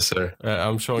picture. Yes, sir.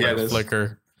 I'm showing you a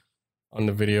flicker on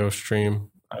the video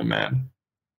stream. Oh, man.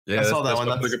 Yeah, I saw that one.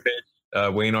 That's Flickr page.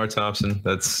 Wayne R. Thompson.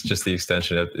 That's just the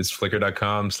extension. It's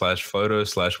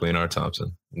flickr.com/photo/Wayne R.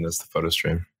 Thompson. And that's the photo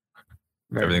stream.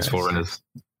 Everything's full rendered.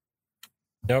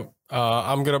 Yep.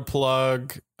 I'm going to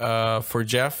plug for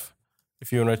Jeff.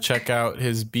 If you want to check out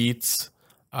his beats,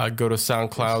 go to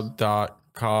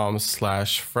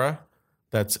soundcloud.com/Freh.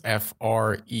 That's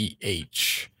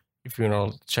FREH. If you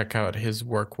want to check out his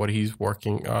work, what he's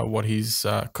working, what he's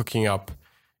cooking up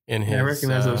in his. I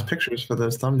recognize those pictures for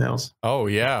those thumbnails. Oh,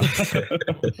 yeah.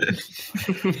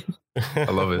 I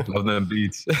love it. Love them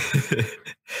beats.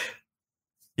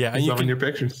 Yeah. And you can your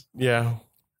pictures. Yeah.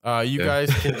 You guys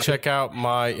can check out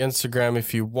my Instagram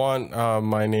if you want.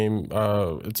 My name,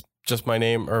 it's just my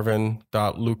name,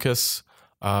 Irvin.Lucas.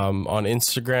 On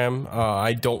Instagram,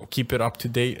 I don't keep it up to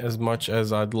date as much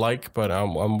as I'd like, but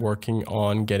I'm working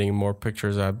on getting more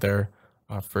pictures out there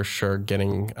for sure.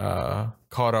 Getting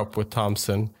caught up with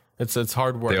Thompson. It's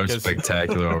hard work. They are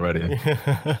spectacular already.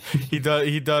 He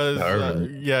does.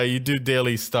 Yeah, you do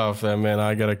daily stuff, and man,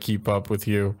 I gotta keep up with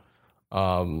you.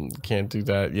 Can't do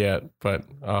that yet, but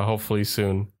hopefully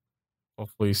soon.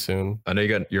 Hopefully soon. I know you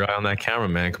got your eye on that camera,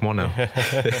 man. Come on now.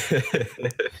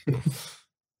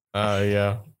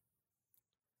 Yeah.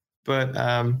 But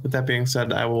with that being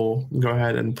said, I will go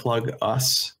ahead and plug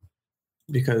us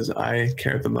because I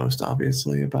care the most,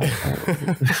 obviously, about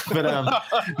that. But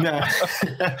no.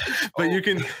 But you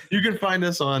can find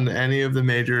us on any of the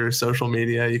major social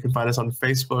media. You can find us on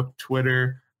Facebook,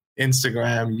 Twitter,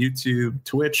 Instagram, YouTube,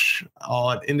 Twitch,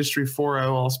 all at Industry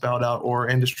 4.0, all spelled out, or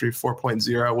Industry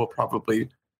 4.0. We'll probably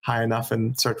high enough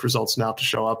in search results now to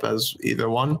show up as either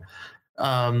one.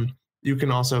 You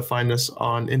can also find us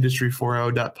on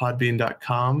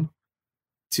industry40.podbean.com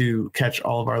to catch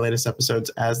all of our latest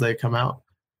episodes as they come out.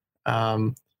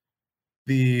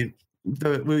 The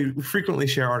we frequently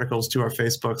share articles to our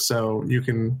Facebook, so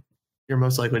you're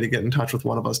most likely to get in touch with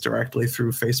one of us directly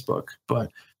through Facebook.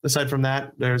 But aside from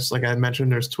that, there's, like I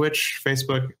mentioned, there's Twitch,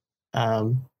 Facebook,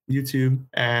 YouTube,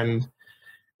 and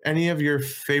any of your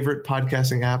favorite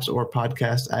podcasting apps or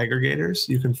podcast aggregators.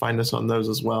 You can find us on those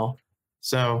as well.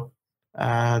 So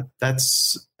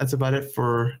that's about it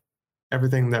for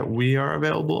everything that we are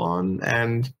available on.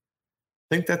 And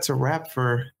I think that's a wrap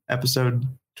for episode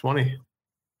 20.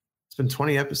 It's been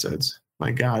 20 episodes.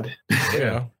 My God.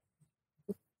 Yeah.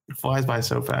 It flies by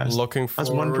so fast. Looking That's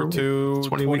one forward per to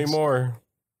 20 more.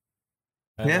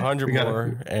 And Yeah, 100 we gotta-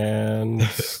 more. And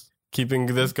keeping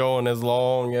this going as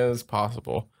long as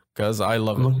possible. Because I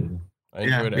love it. I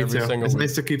enjoy it me every too. single It's week.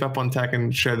 nice to keep up on tech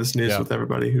and share this news Yeah. with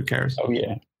everybody who cares. Oh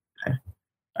yeah.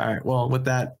 All right. Well, with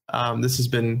that, this has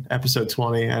been episode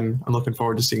 20, and I'm looking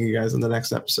forward to seeing you guys in the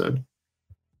next episode.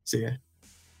 See ya.